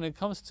hook when it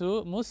comes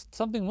to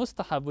something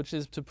mustahab, which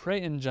is to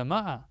pray in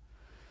Jama'ah.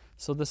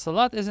 So the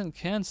Salat isn't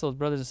cancelled,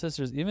 brothers and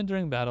sisters, even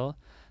during battle.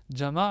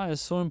 Jama'ah is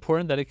so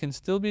important that it can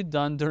still be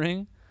done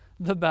during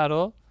the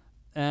battle.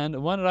 And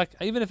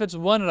even if it's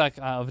 1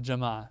 rak'ah of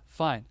Jama'ah,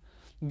 fine.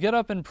 Get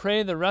up and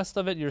pray the rest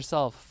of it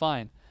yourself,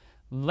 fine.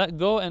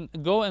 Go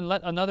and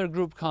let another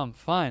group come,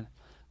 fine.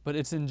 But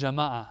it's in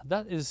Jama'ah.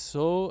 That is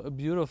so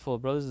beautiful,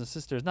 brothers and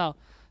sisters. Now,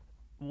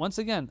 once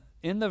again,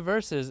 in the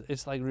verses,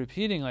 it's like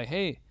repeating,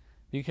 hey,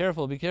 be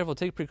careful,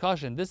 take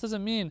precaution. This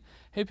doesn't mean,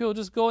 hey, people,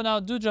 just go now,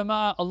 do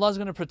Jama'ah, Allah's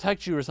going to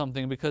protect you or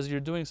something because you're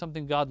doing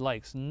something God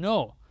likes.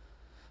 No.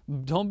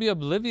 Don't be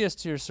oblivious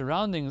to your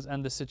surroundings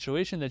and the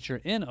situation that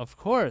you're in, of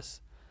course.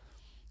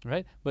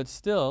 Right? But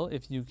still,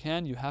 if you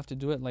can, you have to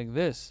do it like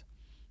this.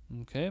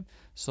 Okay?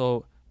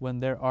 So,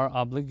 when there are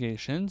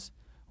obligations,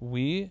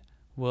 we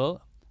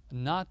will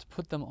not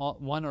put them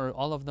one or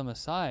all of them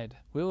aside.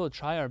 We will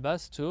try our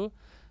best to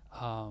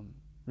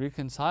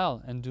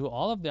reconcile and do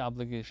all of the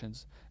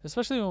obligations,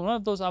 especially when one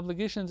of those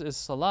obligations is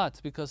salat,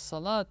 because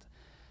salat,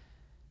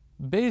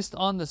 based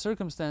on the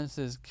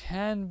circumstances,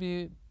 can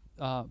be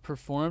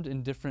performed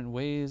in different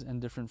ways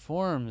and different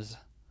forms,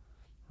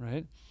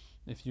 right?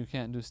 If you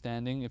can't do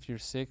standing, if you're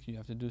sick, you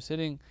have to do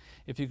sitting.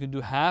 If you can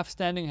do half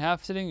standing,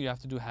 half sitting, you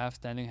have to do half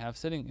standing, half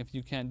sitting. If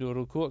you can't do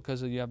ruku'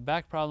 because you have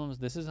back problems,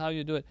 this is how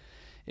you do it.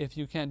 If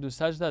you can't do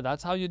sajda,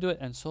 that's how you do it,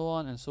 and so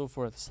on and so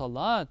forth.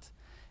 Salat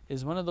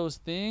is one of those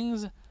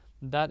things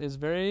that is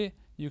very,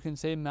 you can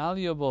say,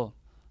 malleable.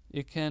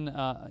 It can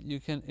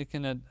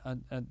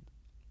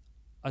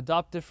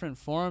adopt different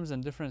forms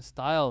and different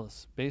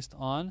styles based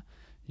on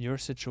your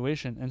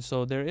situation. And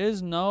so there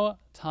is no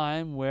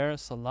time where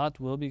salat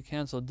will be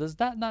cancelled. Does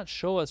that not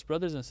show us,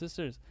 brothers and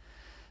sisters,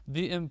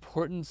 the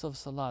importance of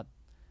salat?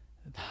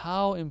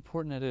 How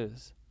important it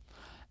is.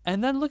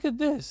 And then look at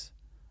this.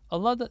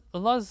 Allah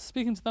is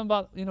speaking to them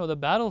about, the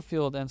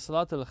battlefield and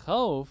Salat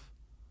al-Khawf.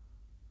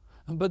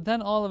 But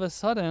then all of a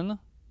sudden,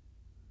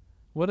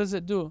 what does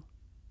it do?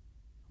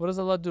 What does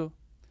Allah do?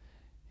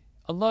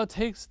 Allah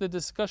takes the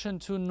discussion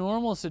to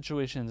normal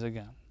situations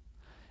again.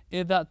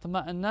 إِذَا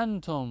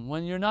اطْمَأْنَنْتُمْ,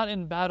 when you're not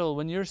in battle,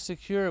 when you're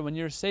secure, when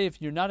you're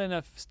safe, you're not in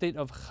a state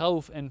of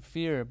khawf and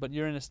fear, but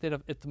you're in a state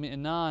of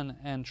itmi'nan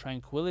and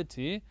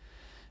tranquility,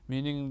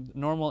 meaning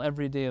normal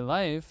everyday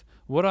life.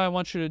 What do I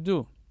want you to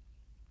do?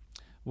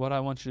 What I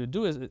want you to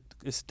do is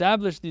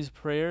establish these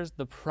prayers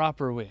the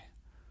proper way,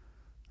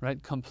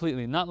 right?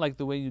 Completely, not like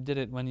the way you did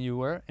it when you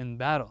were in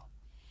battle.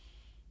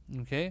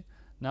 Okay?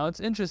 Now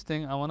it's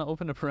interesting, I want to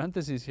open a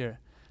parenthesis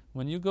here.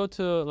 When you go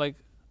to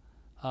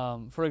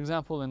for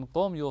example, in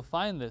Qom, you'll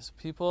find this.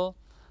 People,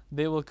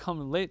 they will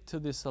come late to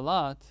the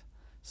salat,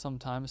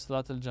 sometimes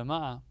salat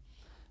al-jama'ah.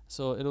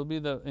 So it'll be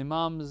the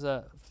imam's,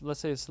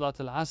 let's say salat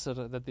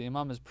al-asr, that the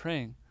imam is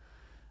praying.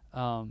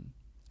 And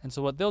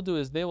so what they'll do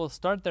is they will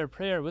start their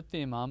prayer with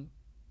the imam.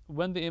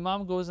 When the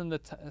imam goes in the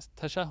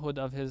tashahhud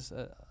of his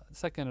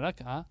second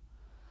rak'ah,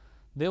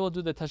 they will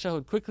do the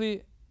tashahhud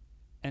quickly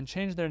and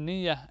change their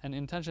niyyah and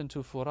intention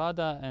to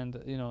furada and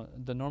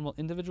the normal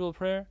individual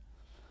prayer.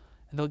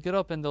 And they'll get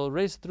up and they'll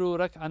race through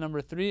rak'ah number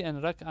 3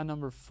 and rak'ah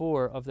number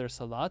 4 of their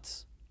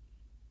salats.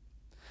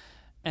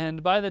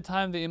 And by the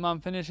time the imam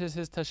finishes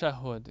his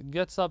tashahhud,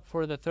 gets up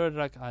for the third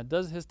rak'ah,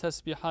 does his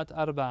tasbihat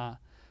arba'ah,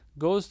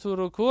 goes to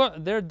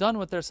ruku', they're done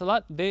with their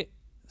salat. They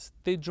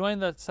join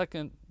that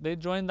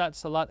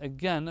salat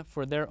again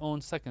for their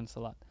own second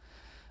salat.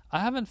 I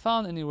haven't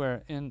found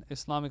anywhere in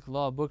Islamic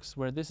law books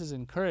where this is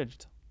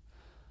encouraged.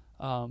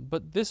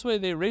 But this way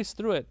they race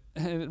through it.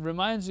 It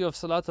reminds you of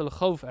Salat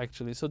al-Khawf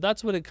actually. So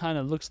that's what it kind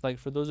of looks like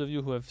for those of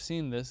you who have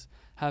seen this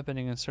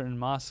happening in certain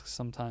mosques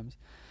sometimes.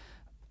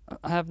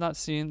 I have not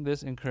seen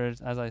this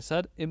encouraged, as I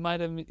said. It might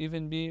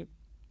even be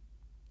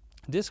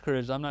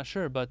discouraged, I'm not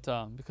sure. But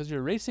because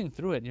you're racing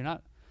through it, you're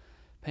not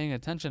paying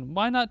attention.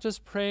 Why not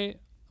just pray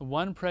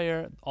one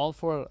prayer, all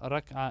 4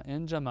 rak'ah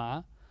in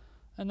jama'ah,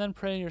 and then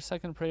pray your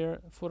second prayer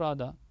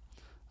furada?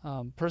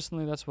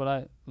 Personally, that's what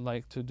I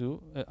like to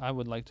do. I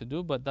would like to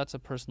do, but that's a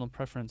personal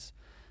preference.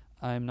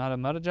 I'm not a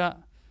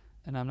marja,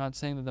 and I'm not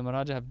saying that the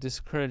maraja have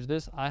discouraged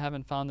this. I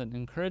haven't found an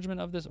encouragement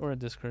of this or a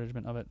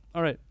discouragement of it.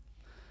 All right.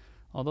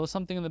 Although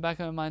something in the back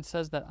of my mind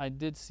says that I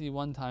did see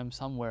one time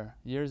somewhere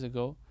years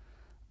ago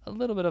a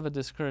little bit of a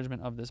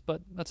discouragement of this,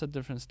 but that's a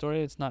different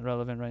story. It's not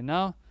relevant right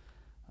now.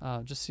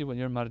 Just see what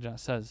your marja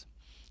says.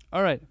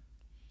 All right.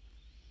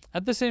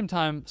 At the same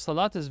time,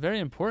 salat is very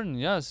important,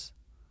 yes.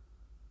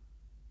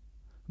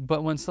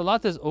 But when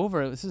salat is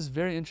over, this is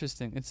very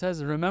interesting. It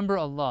says, remember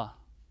Allah.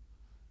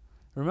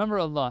 Remember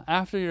Allah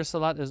after your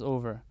salat is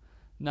over.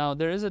 Now,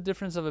 there is a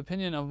difference of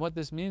opinion on what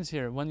this means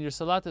here. When your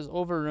salat is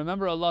over,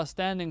 remember Allah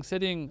standing,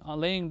 sitting,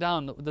 laying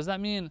down. Does that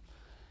mean,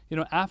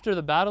 after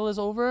the battle is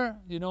over,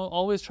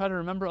 always try to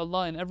remember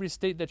Allah in every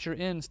state that you're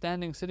in,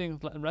 standing, sitting,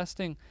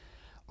 resting?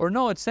 Or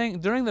no, it's saying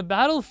during the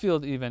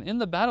battlefield even. In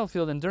the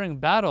battlefield and during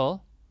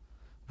battle,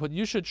 what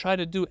you should try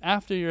to do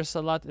after your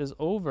salat is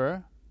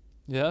over,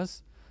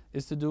 yes,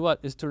 is to do what?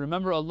 Is to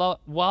remember Allah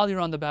while you're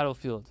on the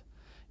battlefield.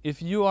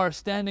 If you are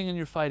standing and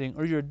you're fighting,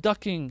 or you're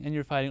ducking and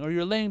you're fighting, or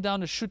you're laying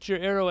down to shoot your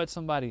arrow at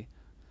somebody,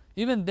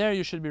 even there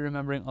you should be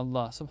remembering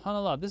Allah.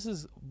 SubhanAllah, this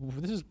is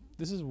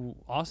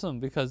awesome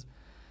because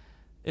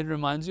it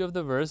reminds you of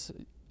the verse,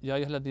 Ya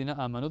ayyuhalladhina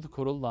amanu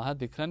dhkurullaha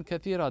dhikran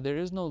kathira. There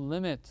is no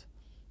limit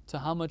to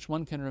how much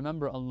one can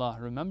remember Allah.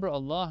 Remember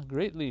Allah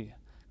greatly.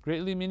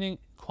 Greatly meaning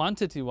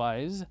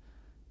quantity-wise.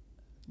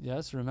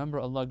 Yes, remember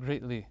Allah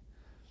greatly.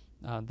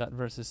 That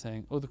verse is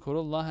saying,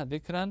 Udhkurullaha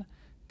dhikran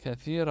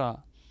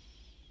kathira.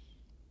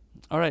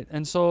 Alright,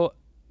 and so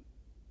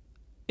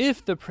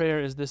if the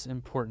prayer is this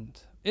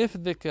important, if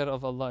dhikr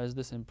of Allah is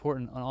this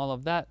important and all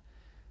of that,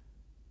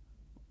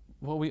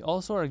 what we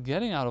also are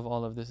getting out of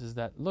all of this is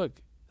that,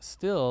 look,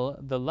 still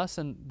the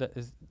lesson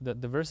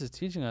that the verse is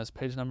teaching us,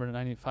 page number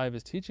 95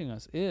 is teaching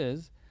us,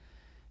 is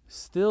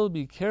still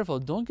be careful.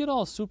 Don't get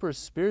all super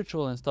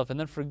spiritual and stuff and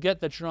then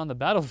forget that you're on the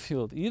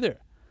battlefield either.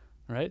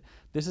 Right?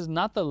 This is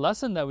not the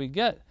lesson that we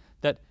get,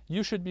 that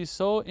you should be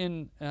so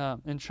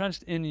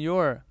entrenched in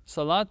your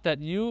salat that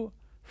you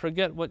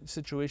forget what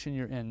situation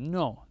you're in.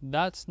 No,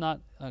 that's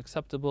not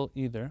acceptable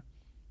either.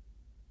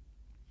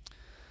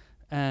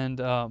 And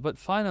but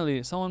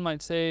finally, someone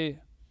might say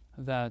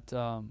that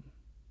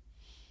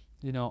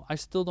I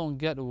still don't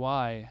get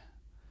why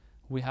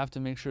we have to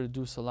make sure to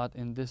do salat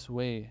in this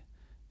way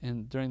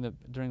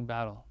during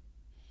battle.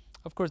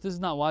 Of course, this is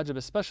not wajib,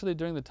 especially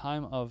during the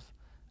time of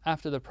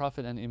after the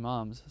Prophet and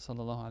Imams,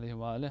 sallallahu alaihi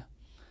wa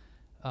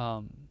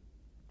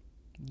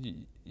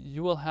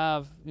you will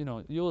have,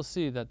 you will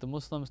see that the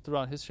Muslims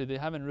throughout history, they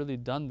haven't really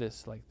done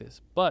this like this.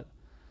 But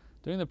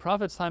during the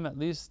Prophet's time, at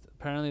least,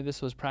 apparently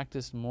this was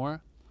practiced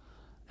more.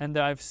 And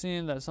I've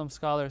seen that some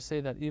scholars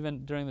say that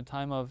even during the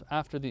time of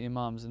after the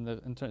Imams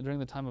during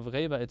the time of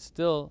ghaiba, it's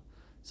still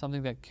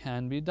something that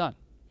can be done.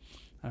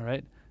 All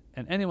right,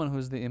 and anyone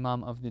who's the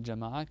Imam of the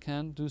Jama'ah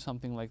can do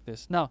something like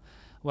this. Now,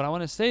 what I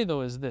want to say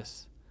though is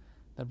this.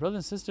 That brothers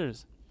and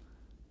sisters,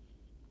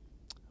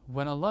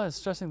 when Allah is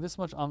stressing this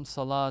much on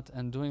salat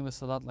and doing the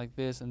salat like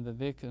this and the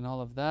dhikr and all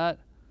of that,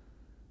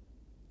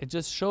 it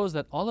just shows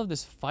that all of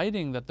this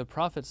fighting that the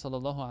Prophet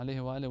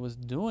ﷺ was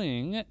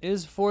doing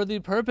is for the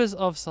purpose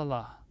of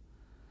salah,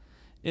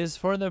 is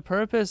for the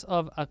purpose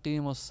of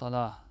aqimus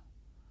salah.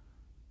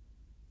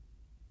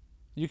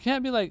 You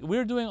can't be like,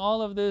 we're doing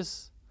all of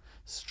this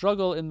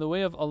struggle in the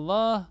way of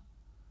Allah,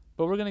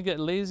 but we're going to get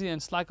lazy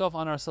and slack off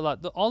on our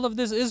salat. All of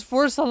this is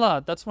for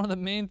salat. That's one of the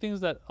main things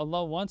that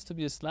Allah wants to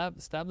be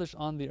established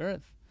on the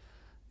earth,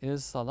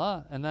 is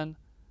salah. And then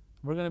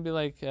we're going to be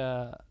like,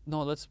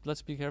 no,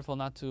 let's be careful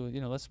not to,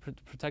 let's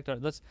protect our,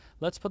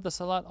 let's put the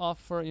salat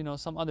off for,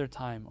 some other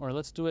time, or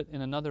let's do it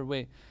in another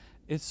way.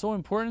 It's so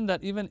important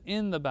that even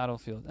in the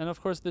battlefield, and of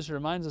course this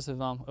reminds us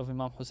of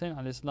Imam Hussein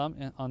alayhi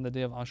salam on the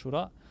day of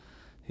Ashura.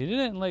 He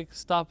didn't like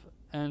stop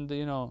and,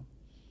 he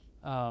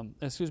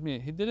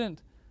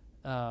didn't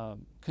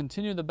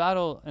continue the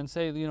battle and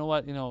say,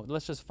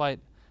 let's just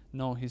fight.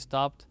 No, he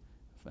stopped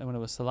when it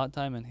was salat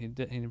time, and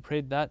he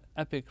prayed that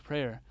epic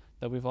prayer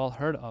that we've all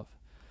heard of.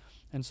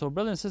 And so,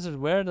 brothers and sisters,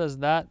 where does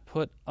that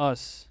put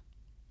us?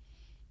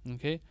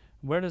 Okay?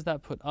 Where does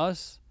that put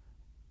us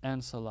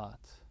and salat?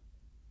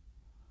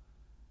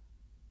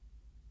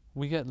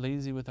 We get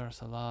lazy with our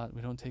salat.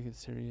 We don't take it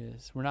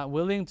serious. We're not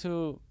willing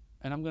to,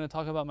 and I'm going to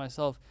talk about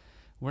myself,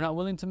 we're not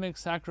willing to make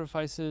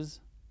sacrifices,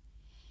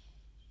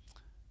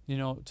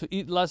 to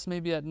eat less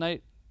maybe at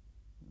night,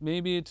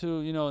 maybe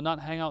to, not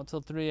hang out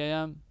till 3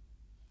 a.m.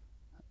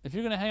 If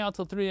you're going to hang out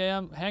till 3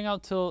 a.m., hang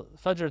out till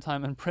Fajr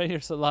time and pray your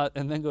salat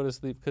and then go to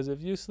sleep. Because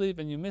if you sleep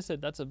and you miss it,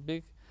 that's a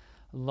big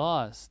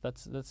loss.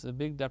 That's a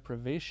big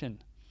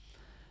deprivation.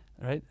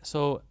 Right?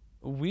 So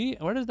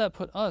where does that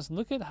put us?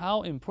 Look at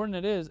how important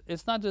it is.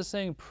 It's not just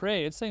saying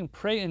pray. It's saying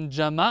pray in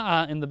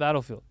jama'ah in the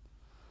battlefield.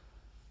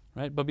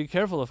 Right? But be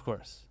careful, of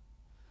course.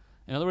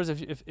 In other words,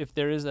 if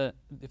there is a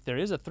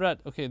threat,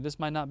 okay, this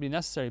might not be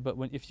necessary. But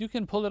if you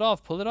can pull it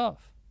off, pull it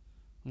off.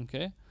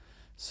 Okay?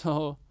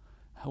 So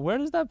where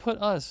does that put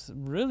us?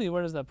 Really,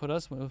 where does that put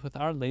us with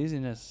our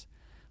laziness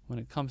when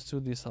it comes to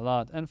the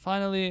salat? And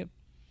finally,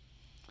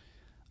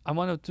 I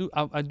do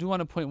want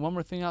to point one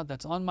more thing out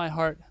that's on my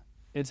heart.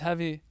 It's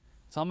heavy.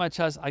 It's on my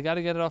chest. I got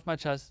to get it off my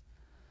chest.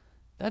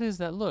 That is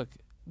that, look,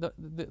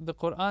 the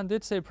Quran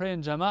did say pray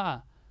in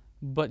jama'ah,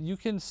 but you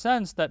can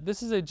sense that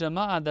this is a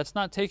jama'ah that's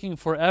not taking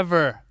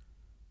forever,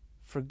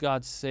 for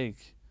God's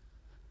sake.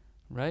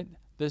 Right?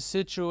 The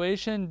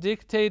situation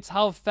dictates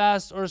how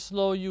fast or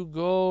slow you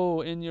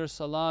go in your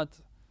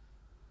salat.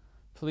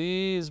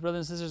 Please,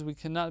 brothers and sisters, we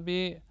cannot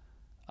be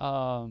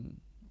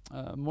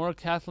more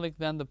Catholic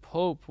than the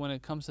Pope when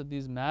it comes to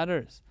these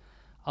matters.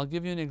 I'll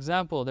give you an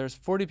example. There's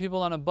 40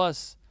 people on a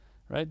bus,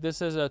 right?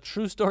 This is a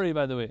true story,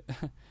 by the way.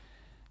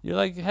 You're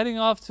like heading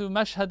off to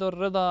Mashhad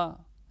al-Rida.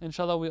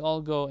 Inshallah, we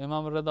all go,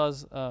 Imam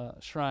al-Rida's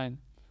shrine.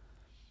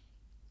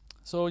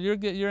 So you're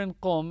in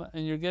Qom,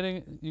 and you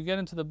get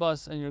into the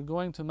bus and you're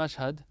going to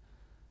Mashhad,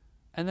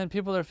 and then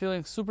people are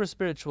feeling super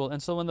spiritual.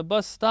 And so when the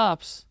bus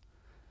stops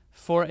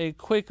for a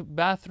quick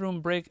bathroom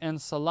break and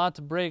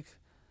salat break,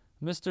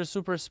 Mr.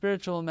 Super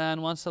Spiritual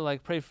Man wants to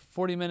pray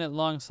 40-minute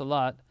long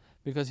salat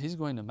because he's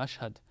going to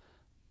Mashhad.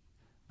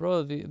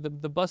 Bro,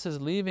 the bus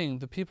is leaving.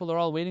 The people are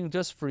all waiting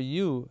just for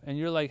you, and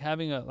you're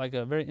having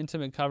a very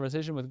intimate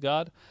conversation with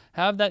God.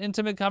 Have that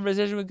intimate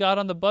conversation with God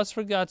on the bus,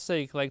 for God's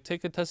sake.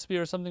 Take a tasbih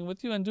or something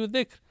with you and do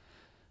dhikr.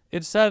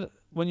 It said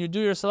when you do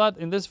your salat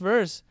in this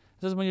verse,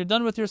 it says when you're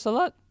done with your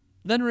salat,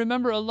 then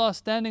remember Allah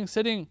standing,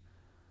 sitting,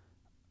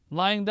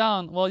 lying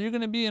down. Well, you're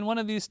going to be in one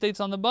of these states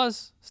on the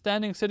bus,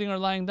 standing, sitting, or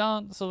lying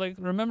down. So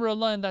remember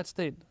Allah in that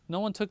state. No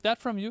one took that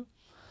from you.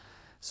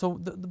 So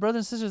the brothers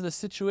and sisters, the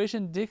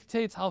situation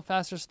dictates how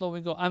fast or slow we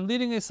go. I'm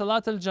leading a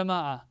salat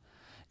al-jama'ah.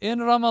 In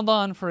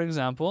Ramadan, for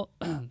example,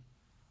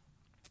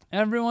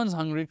 everyone's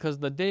hungry because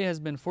the day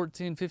has been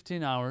 14,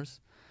 15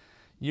 hours.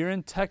 You're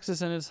in Texas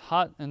and it's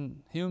hot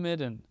and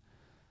humid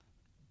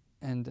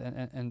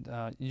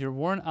and you're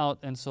worn out.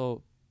 And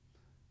so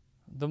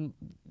the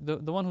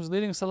one who's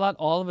leading salat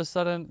all of a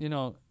sudden,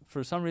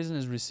 for some reason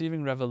is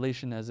receiving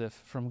revelation as if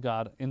from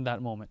God in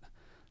that moment.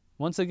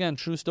 Once again,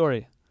 true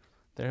story.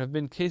 There have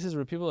been cases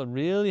where people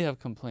really have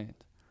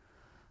complained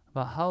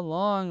about how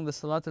long the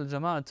Salat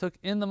al-Jama'ah took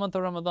in the month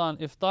of Ramadan.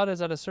 Iftar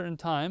is at a certain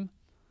time,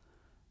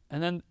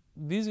 and then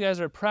these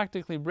guys are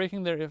practically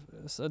breaking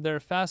their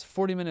fast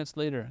 40 minutes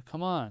later.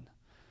 Come on.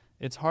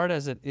 It's hard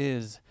as it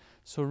is.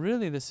 So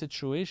really the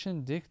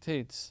situation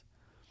dictates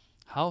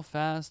how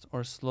fast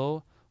or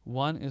slow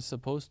one is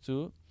supposed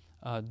to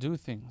do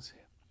things.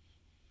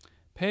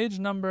 Page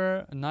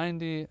number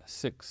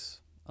 96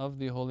 of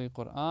the Holy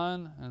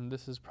Quran, and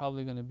this is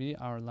probably going to be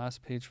our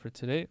last page for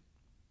today.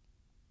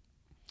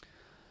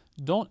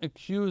 Don't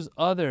accuse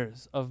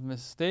others of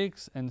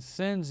mistakes and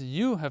sins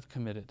you have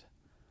committed.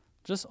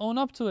 Just own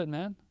up to it,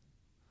 man.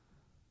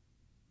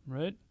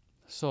 Right?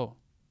 So,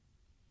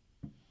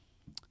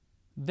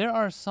 there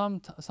are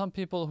some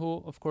people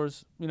who, of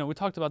course, we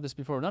talked about this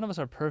before. None of us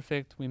are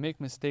perfect. We make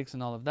mistakes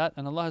and all of that.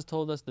 And Allah has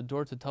told us the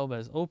door to tawbah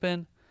is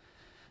open.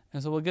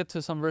 And so we'll get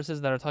to some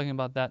verses that are talking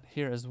about that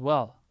here as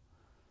well.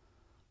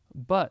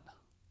 But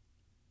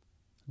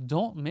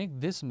don't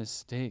make this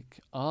mistake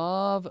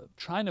of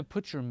trying to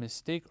put your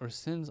mistake or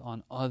sins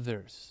on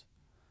others.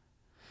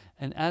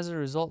 And as a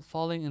result,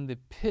 falling in the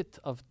pit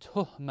of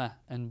tuhmah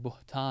and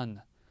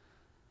buhtan.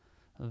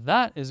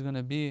 That is going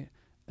to be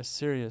a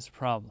serious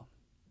problem.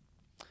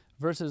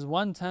 Verses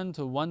 110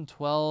 to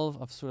 112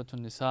 of Surah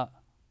An-Nisa.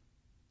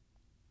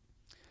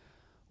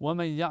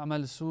 وَمَنْ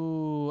يَعْمَلْ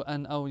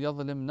سُوءًا أَوْ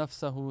يَظْلِمْ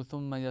نَفْسَهُ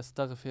ثُمَّ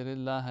يَسْتَغْفِرِ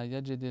اللَّهَ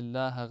يَجِدِ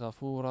اللَّهَ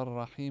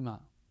غَفُورًا رَحِيمًا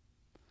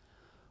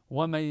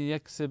وَمَنْ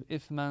يَكْسِبْ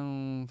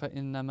إِثْمًا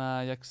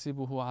فَإِنَّمَا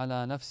يَكْسِبُهُ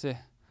عَلَى نَفْسِهِ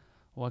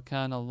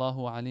وَكَانَ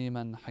اللَّهُ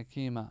عَلِيمًا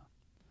حَكِيمًا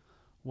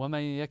ومن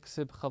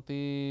يكسب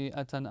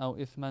خطيئة أو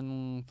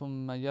إثما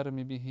ثم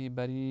يرم به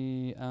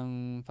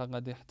بريئا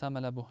فقد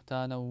احتمل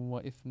بهتانا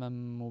وإثما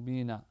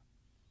مبينا.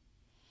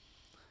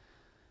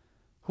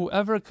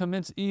 Whoever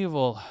commits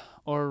evil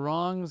or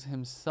wrongs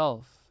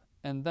himself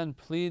and then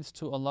pleads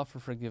to Allah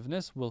for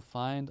forgiveness will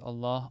find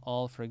Allah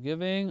all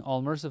forgiving,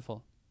 all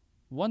merciful.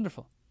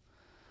 Wonderful.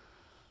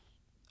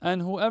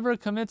 And whoever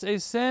commits a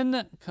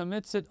sin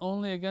commits it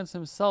only against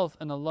himself,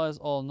 and Allah is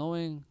all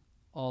knowing,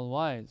 all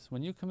wise.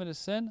 When you commit a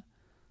sin,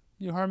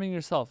 you're harming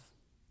yourself.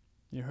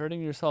 You're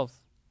hurting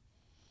yourself.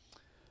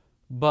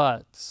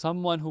 But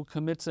someone who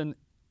commits an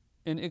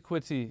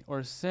iniquity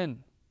or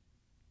sin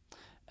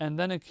and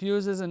then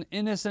accuses an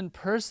innocent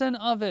person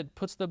of it,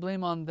 puts the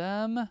blame on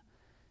them,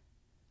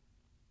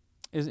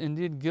 is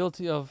indeed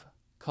guilty of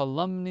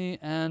calumny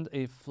and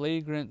a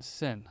flagrant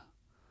sin.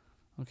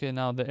 Okay,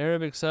 now the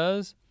Arabic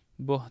says,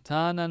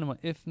 buhtanan wa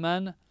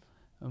ithman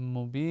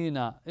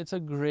mubina. It's a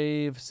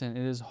grave sin.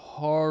 It is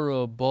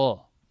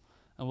horrible.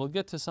 And we'll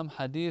get to some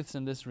hadiths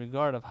in this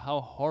regard of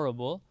how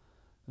horrible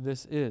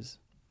this is.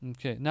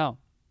 Okay, now,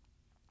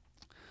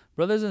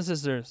 brothers and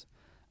sisters,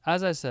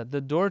 as I said,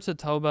 the door to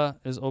tawbah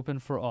is open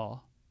for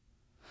all.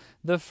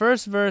 The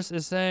first verse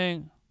is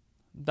saying,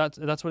 that's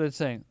what it's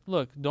saying.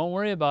 Look, don't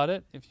worry about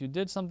it. If you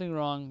did something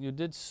wrong, you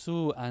did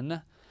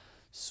su'an.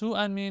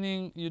 Su'an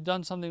meaning you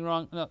done something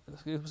wrong. No,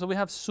 so we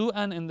have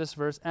su'an in this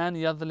verse and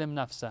yadhlim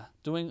nafsa,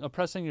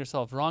 oppressing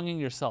yourself, wronging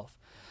yourself.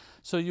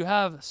 So you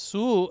have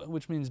su,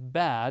 which means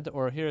bad,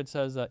 or here it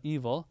says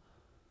evil.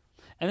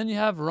 And then you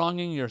have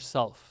wronging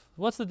yourself.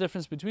 What's the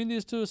difference between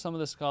these two? Some of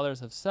the scholars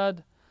have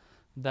said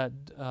that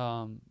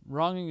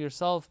wronging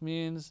yourself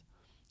means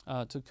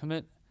to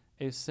commit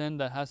a sin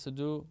that has to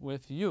do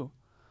with you,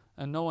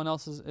 and no one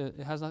else's.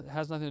 It has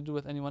nothing to do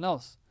with anyone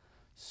else.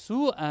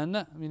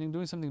 Su'an, meaning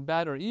doing something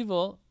bad or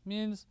evil,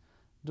 means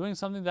doing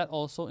something that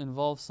also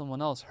involves someone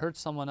else,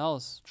 hurts someone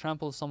else,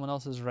 tramples someone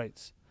else's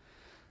rights.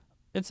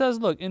 It says,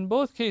 look, in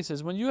both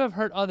cases, when you have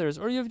hurt others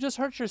or you've just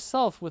hurt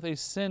yourself with a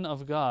sin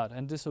of God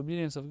and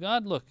disobedience of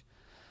God, look,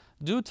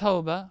 do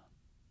tawbah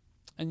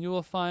and you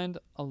will find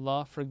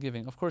Allah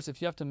forgiving. Of course,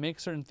 if you have to make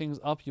certain things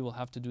up, you will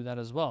have to do that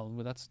as well.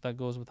 That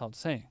goes without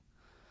saying.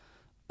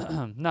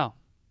 Now,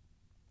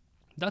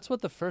 that's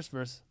what the first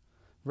verse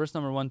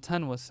number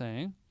 110 was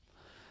saying.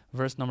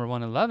 Verse number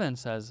 111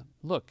 says,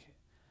 look,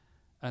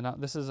 and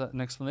this is an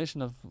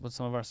explanation of what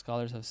some of our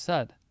scholars have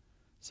said.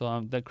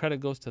 So the credit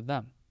goes to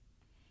them.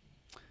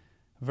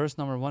 Verse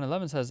number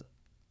 111 says,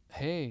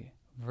 hey,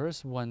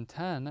 verse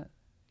 110,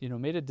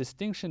 made a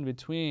distinction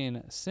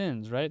between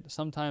sins, right?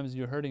 Sometimes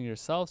you're hurting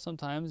yourself,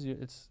 sometimes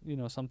it's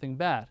something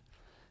bad,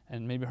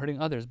 and maybe hurting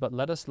others. But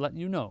let us let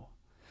you know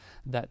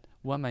that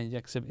وَمَنْ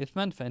يَكْسِبْ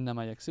إِثْمًا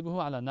فَإِنَّمَا يَكْسِبُهُ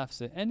عَلَى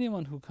نَفْسِهِ.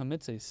 Anyone who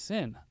commits a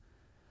sin,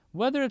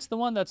 whether it's the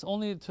one that's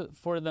only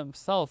for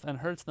themselves and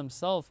hurts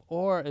themselves,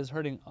 or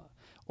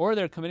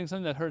they're committing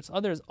something that hurts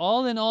others,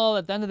 all in all,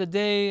 at the end of the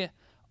day,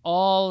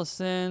 all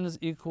sins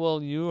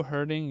equal you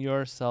hurting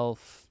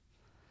yourself,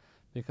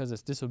 because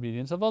it's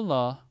disobedience of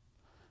Allah,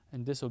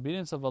 and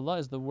disobedience of Allah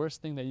is the worst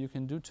thing that you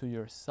can do to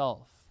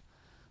yourself.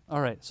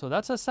 All right, so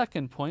that's a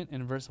second point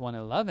in verse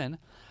 111.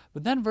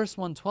 But then verse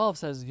 112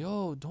 says,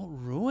 don't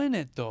ruin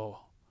it though.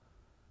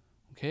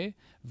 Okay,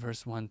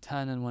 verse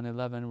 110 and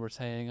 111 we're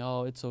saying,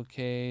 it's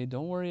okay,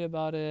 don't worry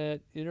about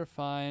it, you're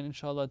fine,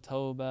 inshallah,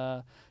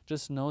 tawbah.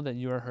 Just know that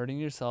you are hurting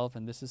yourself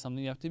and this is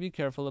something you have to be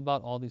careful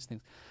about, all these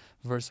things.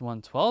 Verse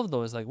 112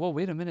 though is like, whoa,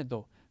 wait a minute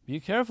though,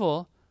 be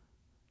careful,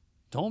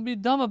 don't be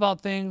dumb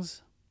about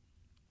things.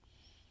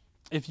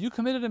 If you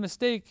committed a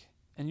mistake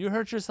and you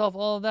hurt yourself,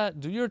 all of that,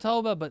 do your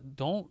tawbah, but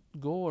don't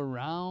go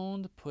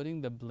around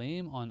putting the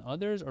blame on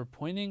others or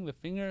pointing the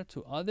finger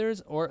to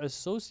others or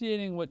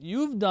associating what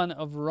you've done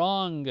of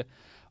wrong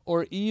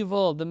or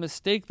evil, the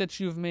mistake that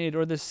you've made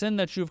or the sin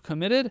that you've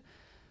committed.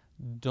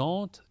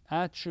 Don't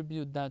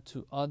attribute that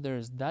to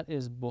others. That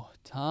is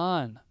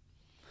buhtan.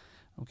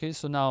 Okay,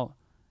 so now,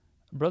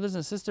 brothers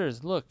and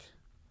sisters, look,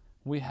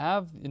 we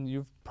have, and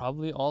you've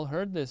probably all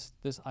heard this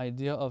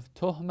idea of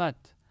tuhmat,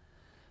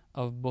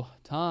 of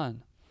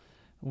buhtan,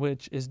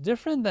 which is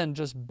different than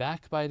just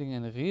backbiting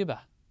and ghibah.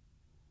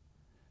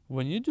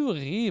 When you do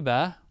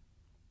ghibah,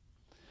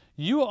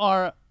 you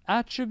are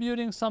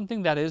attributing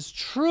something that is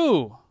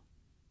true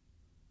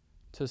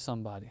to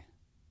somebody.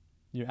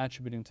 You're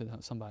attributing to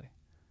somebody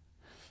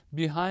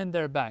behind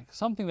their back,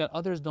 something that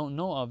others don't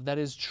know of that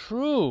is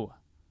true.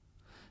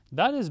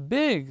 That is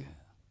big.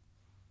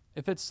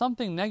 If it's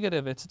something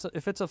negative,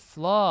 if it's a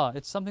flaw,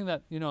 it's something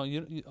that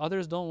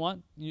others don't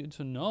want you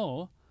to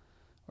know,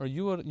 or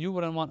you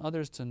wouldn't want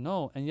others to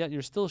know, and yet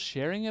you're still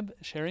sharing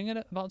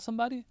it about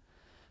somebody.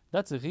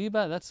 That's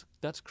ghiba.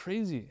 That's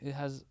crazy.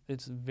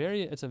 It's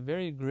a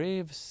very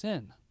grave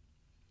sin.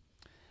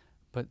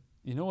 But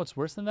you know what's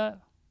worse than that?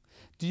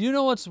 Do you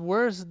know what's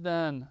worse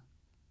than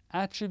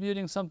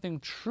attributing something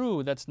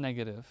true that's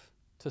negative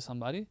to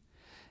somebody?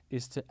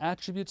 Is to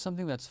attribute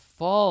something that's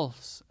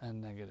false and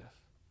negative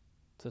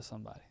to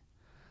somebody.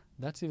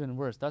 That's even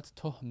worse. That's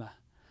tuhmah.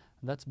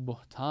 That's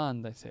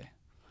buhtan, they say.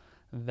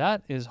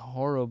 That is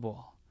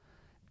horrible.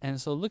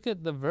 And so look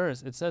at the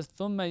verse. It says,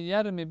 ثُمَّ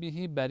يَرْمِ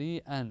بِهِ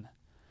بَرِيئًا.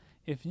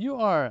 If you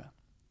are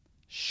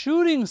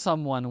shooting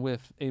someone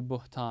with a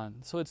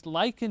buhtan, so it's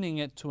likening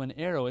it to an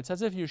arrow. It's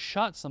as if you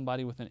shot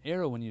somebody with an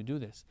arrow when you do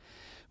this.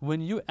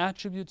 When you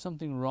attribute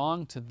something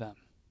wrong to them,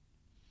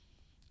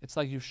 it's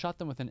like you shot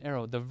them with an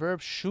arrow. The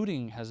verb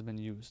shooting has been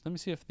used. Let me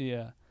see if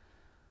the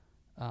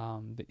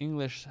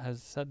English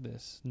has said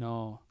this.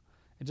 No,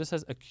 it just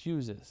says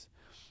accuses.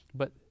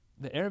 But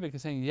the Arabic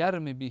is saying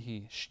yarmi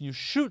bihi. You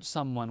shoot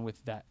someone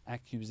with that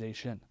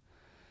accusation,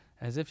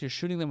 as if you're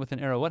shooting them with an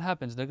arrow. What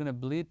happens? They're going to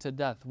bleed to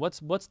death.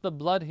 What's the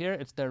blood here?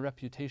 It's their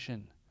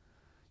reputation.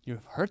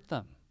 You've hurt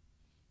them,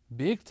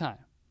 big time.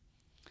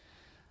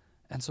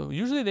 And so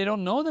usually they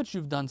don't know that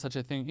you've done such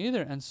a thing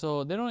either. And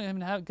so they don't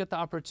even get the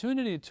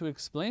opportunity to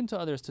explain to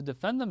others, to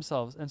defend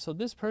themselves. And so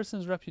this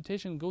person's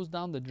reputation goes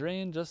down the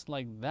drain just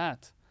like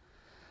that.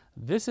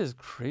 This is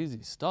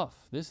crazy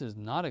stuff. This is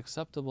not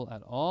acceptable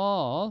at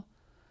all.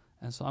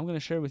 And so I'm going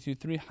to share with you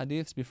 3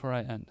 hadiths before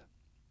I end.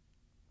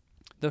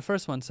 The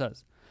first one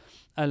says,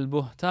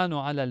 البهتان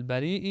على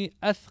البريء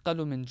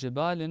أثقل من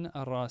جبال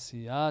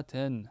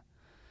راسيات.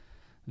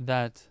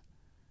 That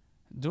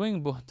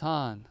doing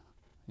buhtan,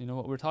 you know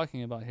what we're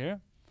talking about here,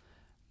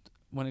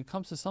 when it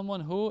comes to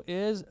someone who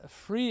is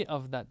free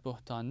of that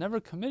buhtan, never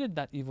committed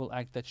that evil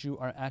act that you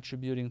are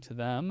attributing to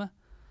them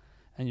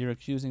and you're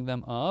accusing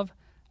them of,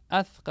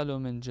 أثقل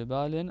من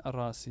جبال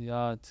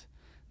راسيات.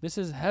 This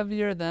is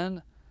heavier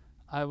than,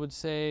 I would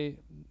say,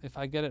 if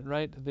I get it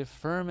right, the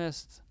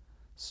firmest,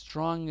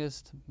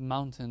 strongest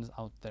mountains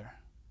out there.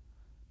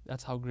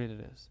 That's how great it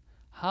is.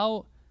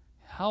 How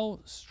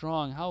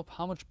strong,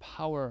 how much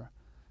power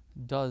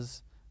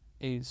does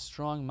a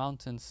strong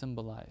mountain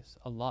symbolize?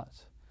 A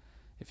lot.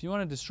 If you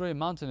want to destroy a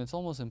mountain, it's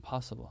almost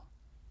impossible.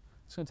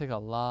 It's going to take a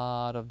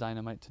lot of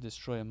dynamite to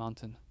destroy a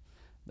mountain,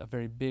 a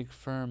very big,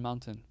 firm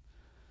mountain.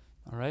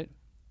 All right?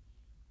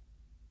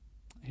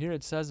 Here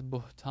it says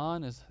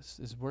buhtan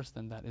is worse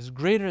than that, is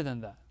greater than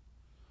that.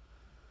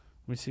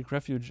 We seek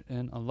refuge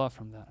in Allah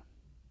from that.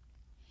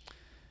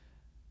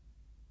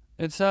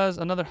 It says,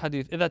 another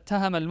hadith, إِذَا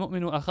اتَّهَمَ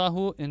الْمُؤْمِنُ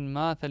أَخَاهُ إِنْ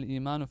مَاثَ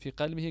الْإِيمَانُ فِي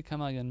قَلْبِهِ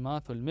كَمَا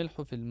يَنْمَاثُ الْمِلْحُ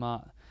فِي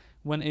الْمَاءِ.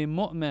 When a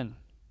mu'min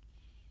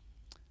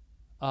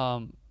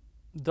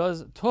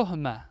does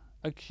tuhmah,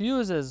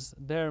 accuses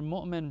their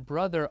mu'min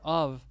brother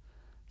of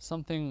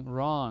something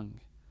wrong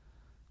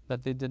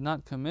that they did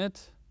not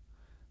commit,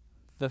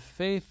 the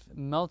faith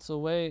melts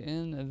away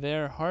in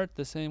their heart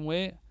the same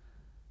way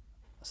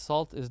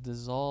salt is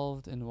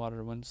dissolved in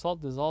water. When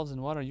salt dissolves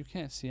in water, you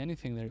can't see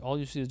anything there. All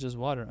you see is just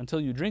water until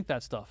you drink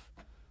that stuff.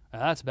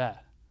 And that's bad.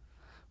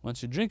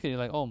 Once you drink it, you're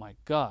like, oh my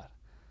God.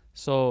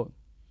 So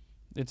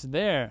it's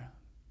there.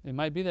 It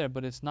might be there,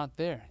 but it's not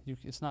there.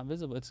 It's not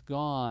visible. It's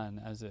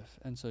gone as if.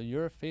 And so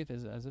your faith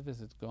is as if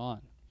it's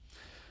gone.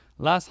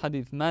 Last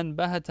hadith. Man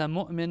bahata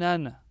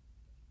mu'minan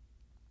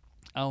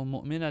aw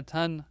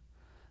mu'minatan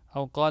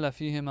أو قال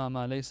فيهما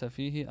ما ليس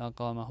فيه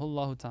أقامه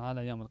الله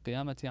تعالى يوم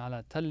القيامة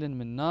على تل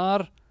من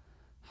نار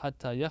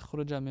حتى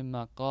يخرج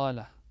مما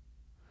قاله.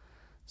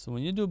 So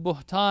when you do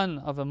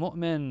buhtan of a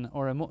mu'min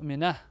or a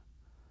mu'minah,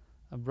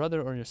 a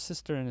brother or your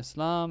sister in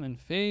Islam, in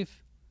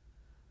faith,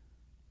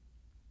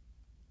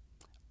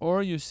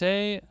 or you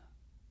say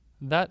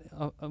that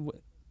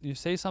you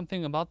say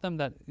something about them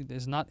that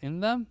is not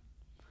in them,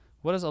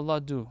 what does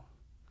Allah do?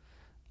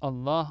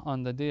 Allah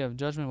on the Day of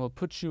Judgment will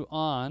put you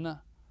on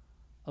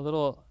a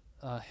little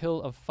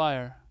hill of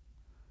fire,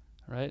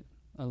 right?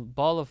 A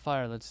ball of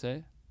fire, let's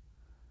say,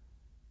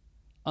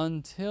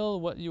 until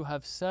what you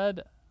have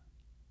said,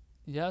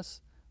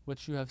 yes,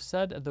 what you have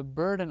said, the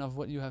burden of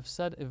what you have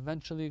said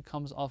eventually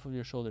comes off of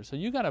your shoulders. So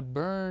you got to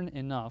burn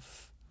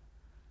enough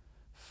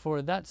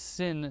for that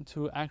sin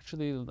to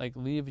actually like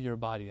leave your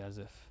body, as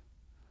if.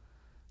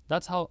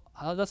 That's how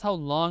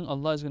long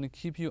Allah is going to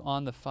keep you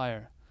on the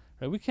fire.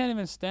 Right? We can't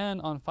even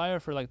stand on fire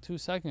for like 2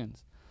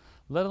 seconds,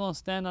 let alone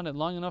stand on it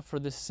long enough for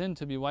this sin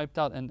to be wiped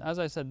out. And as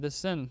I said, this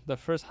sin, the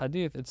first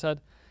hadith, it said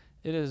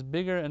it is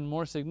bigger and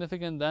more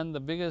significant than the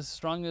biggest,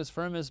 strongest,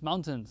 firmest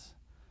mountains,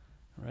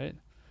 right?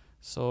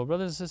 So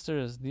brothers and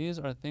sisters, these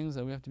are things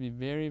that we have to be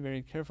very,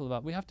 very careful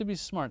about. We have to be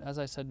smart, as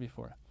I said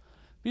before.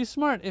 Be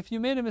smart. If you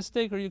made a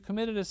mistake or you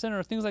committed a sin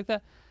or things like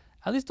that,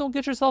 at least don't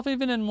get yourself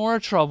even in more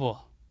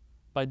trouble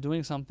by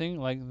doing something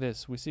like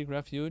this. We seek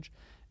refuge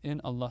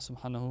in Allah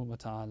subhanahu wa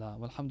ta'ala.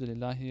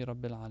 Walhamdulillahi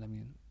rabbil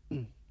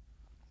alameen.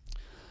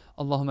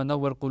 اللهم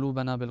نور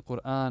قلوبنا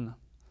بالقرآن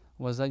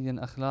وزين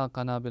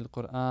أخلاقنا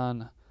بالقرآن،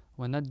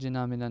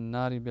 ونجنا من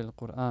النار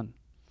بالقرآن،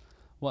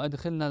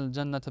 وأدخلنا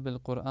الجنة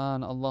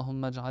بالقرآن.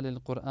 اللهم اجعل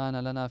القرآن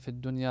لنا في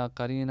الدنيا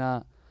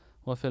قرينا،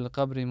 وفي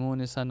القبر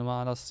مونسا،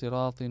 وعلى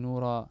الصراط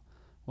نورا،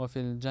 وفي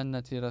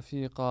الجنة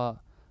رفيقا،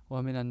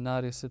 ومن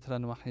النار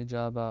سترا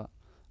وحجابا،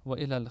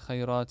 وإلى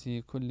الخيرات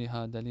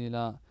كلها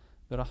دليلا،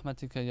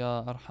 برحمتك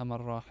يا أرحم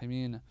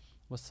الراحمين.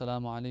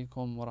 والسلام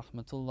عليكم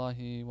ورحمة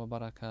الله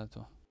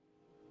وبركاته.